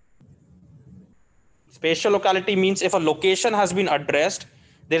 Spatial locality means if a location has been addressed,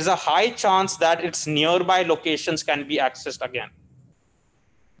 there's a high chance that its nearby locations can be accessed again.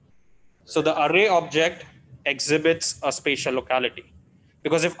 So the array object exhibits a spatial locality,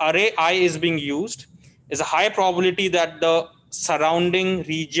 because if array I is being used, there's a high probability that the surrounding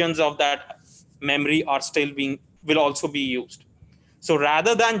regions of that memory will also be used. So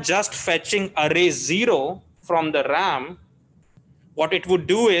rather than just fetching array 0 from the RAM, what it would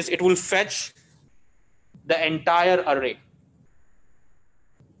do is it will fetch the entire array.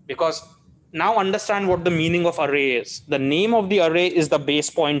 Because now understand what the meaning of array is. The name of the array is the base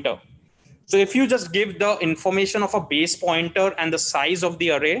pointer. So if you just give the information of a base pointer and the size of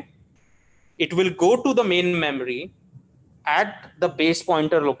the array, it will go to the main memory at the base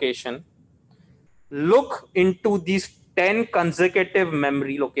pointer location, look into these 10 consecutive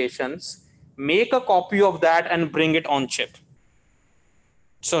memory locations, make a copy of that and bring it on chip.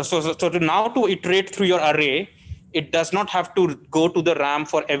 So to iterate through your array, it does not have to go to the RAM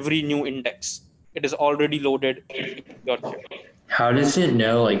for every new index. It is already loaded in your chip. How does it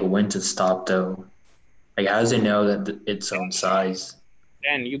know like when to stop though? Like how does it know that its own size?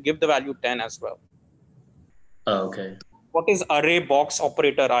 10, you give the value 10 as well. Oh, okay. What is array box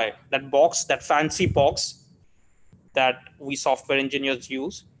operator I? That box, that fancy box that we software engineers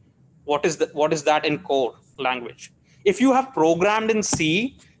use. What is that in core language? If you have programmed in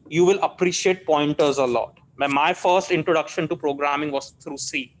C, you will appreciate pointers a lot. My first introduction to programming was through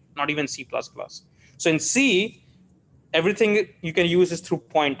C, not even C++. So in C, everything you can use is through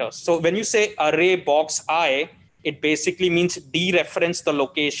pointers. So when you say array box I, it basically means dereference the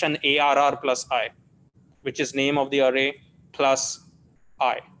location ARR plus I, which is name of the array plus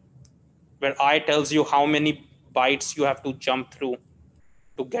I, where I tells you how many bytes you have to jump through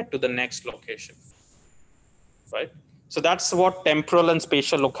to get to the next location, right? So that's what temporal and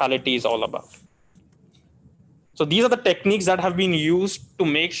spatial locality is all about. So these are the techniques that have been used to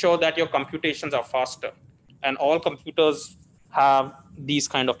make sure that your computations are faster. And all computers have these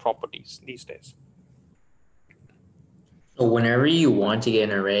kind of properties these days. So whenever you want to get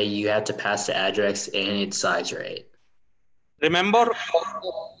an array, you have to pass the address and its size, right? Remember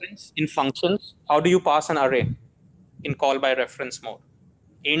in functions, how do you pass an array in call by reference mode?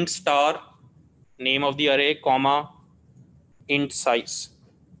 Int star, name of the array, comma, int size.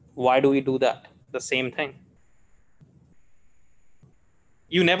 Why do we do that? The same thing.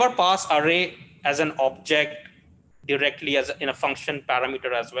 You never pass array as an object directly as in a function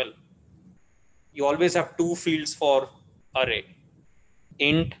parameter as well. You always have two fields for array: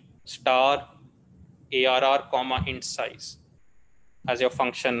 int star ARR comma int size as your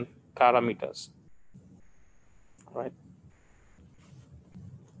function parameters. All right.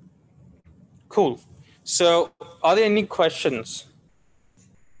 Cool. So are there any questions?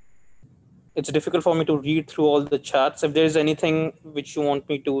 It's difficult for me to read through all the chats. If there is anything which you want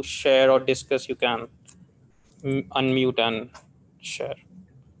me to share or discuss, you can unmute and share.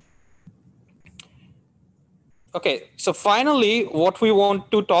 Okay, so finally, what we want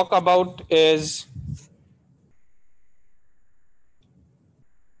to talk about is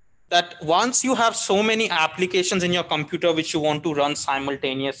that once you have so many applications in your computer which you want to run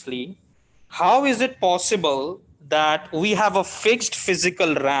simultaneously, how is it possible that we have a fixed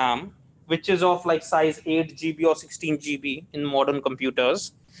physical RAM, which is of like size 8 GB or 16 GB in modern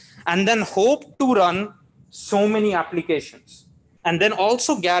computers, and then hope to run so many applications, and then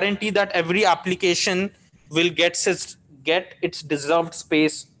also guarantee that every application will get its deserved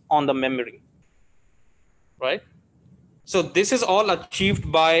space on the memory, right? So this is all achieved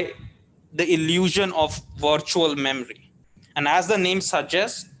by the illusion of virtual memory. And as the name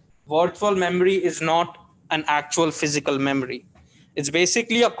suggests, virtual memory is not an actual physical memory. It's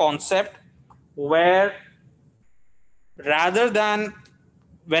basically a concept where rather than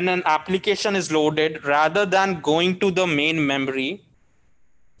when an application is loaded, rather than going to the main memory,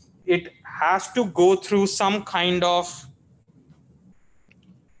 it has to go through some kind of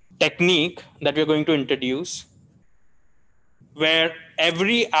technique that we're going to introduce, where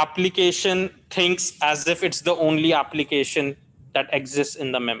every application thinks as if it's the only application that exists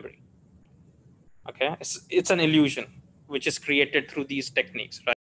in the memory. Okay, it's an illusion which is created through these techniques, right?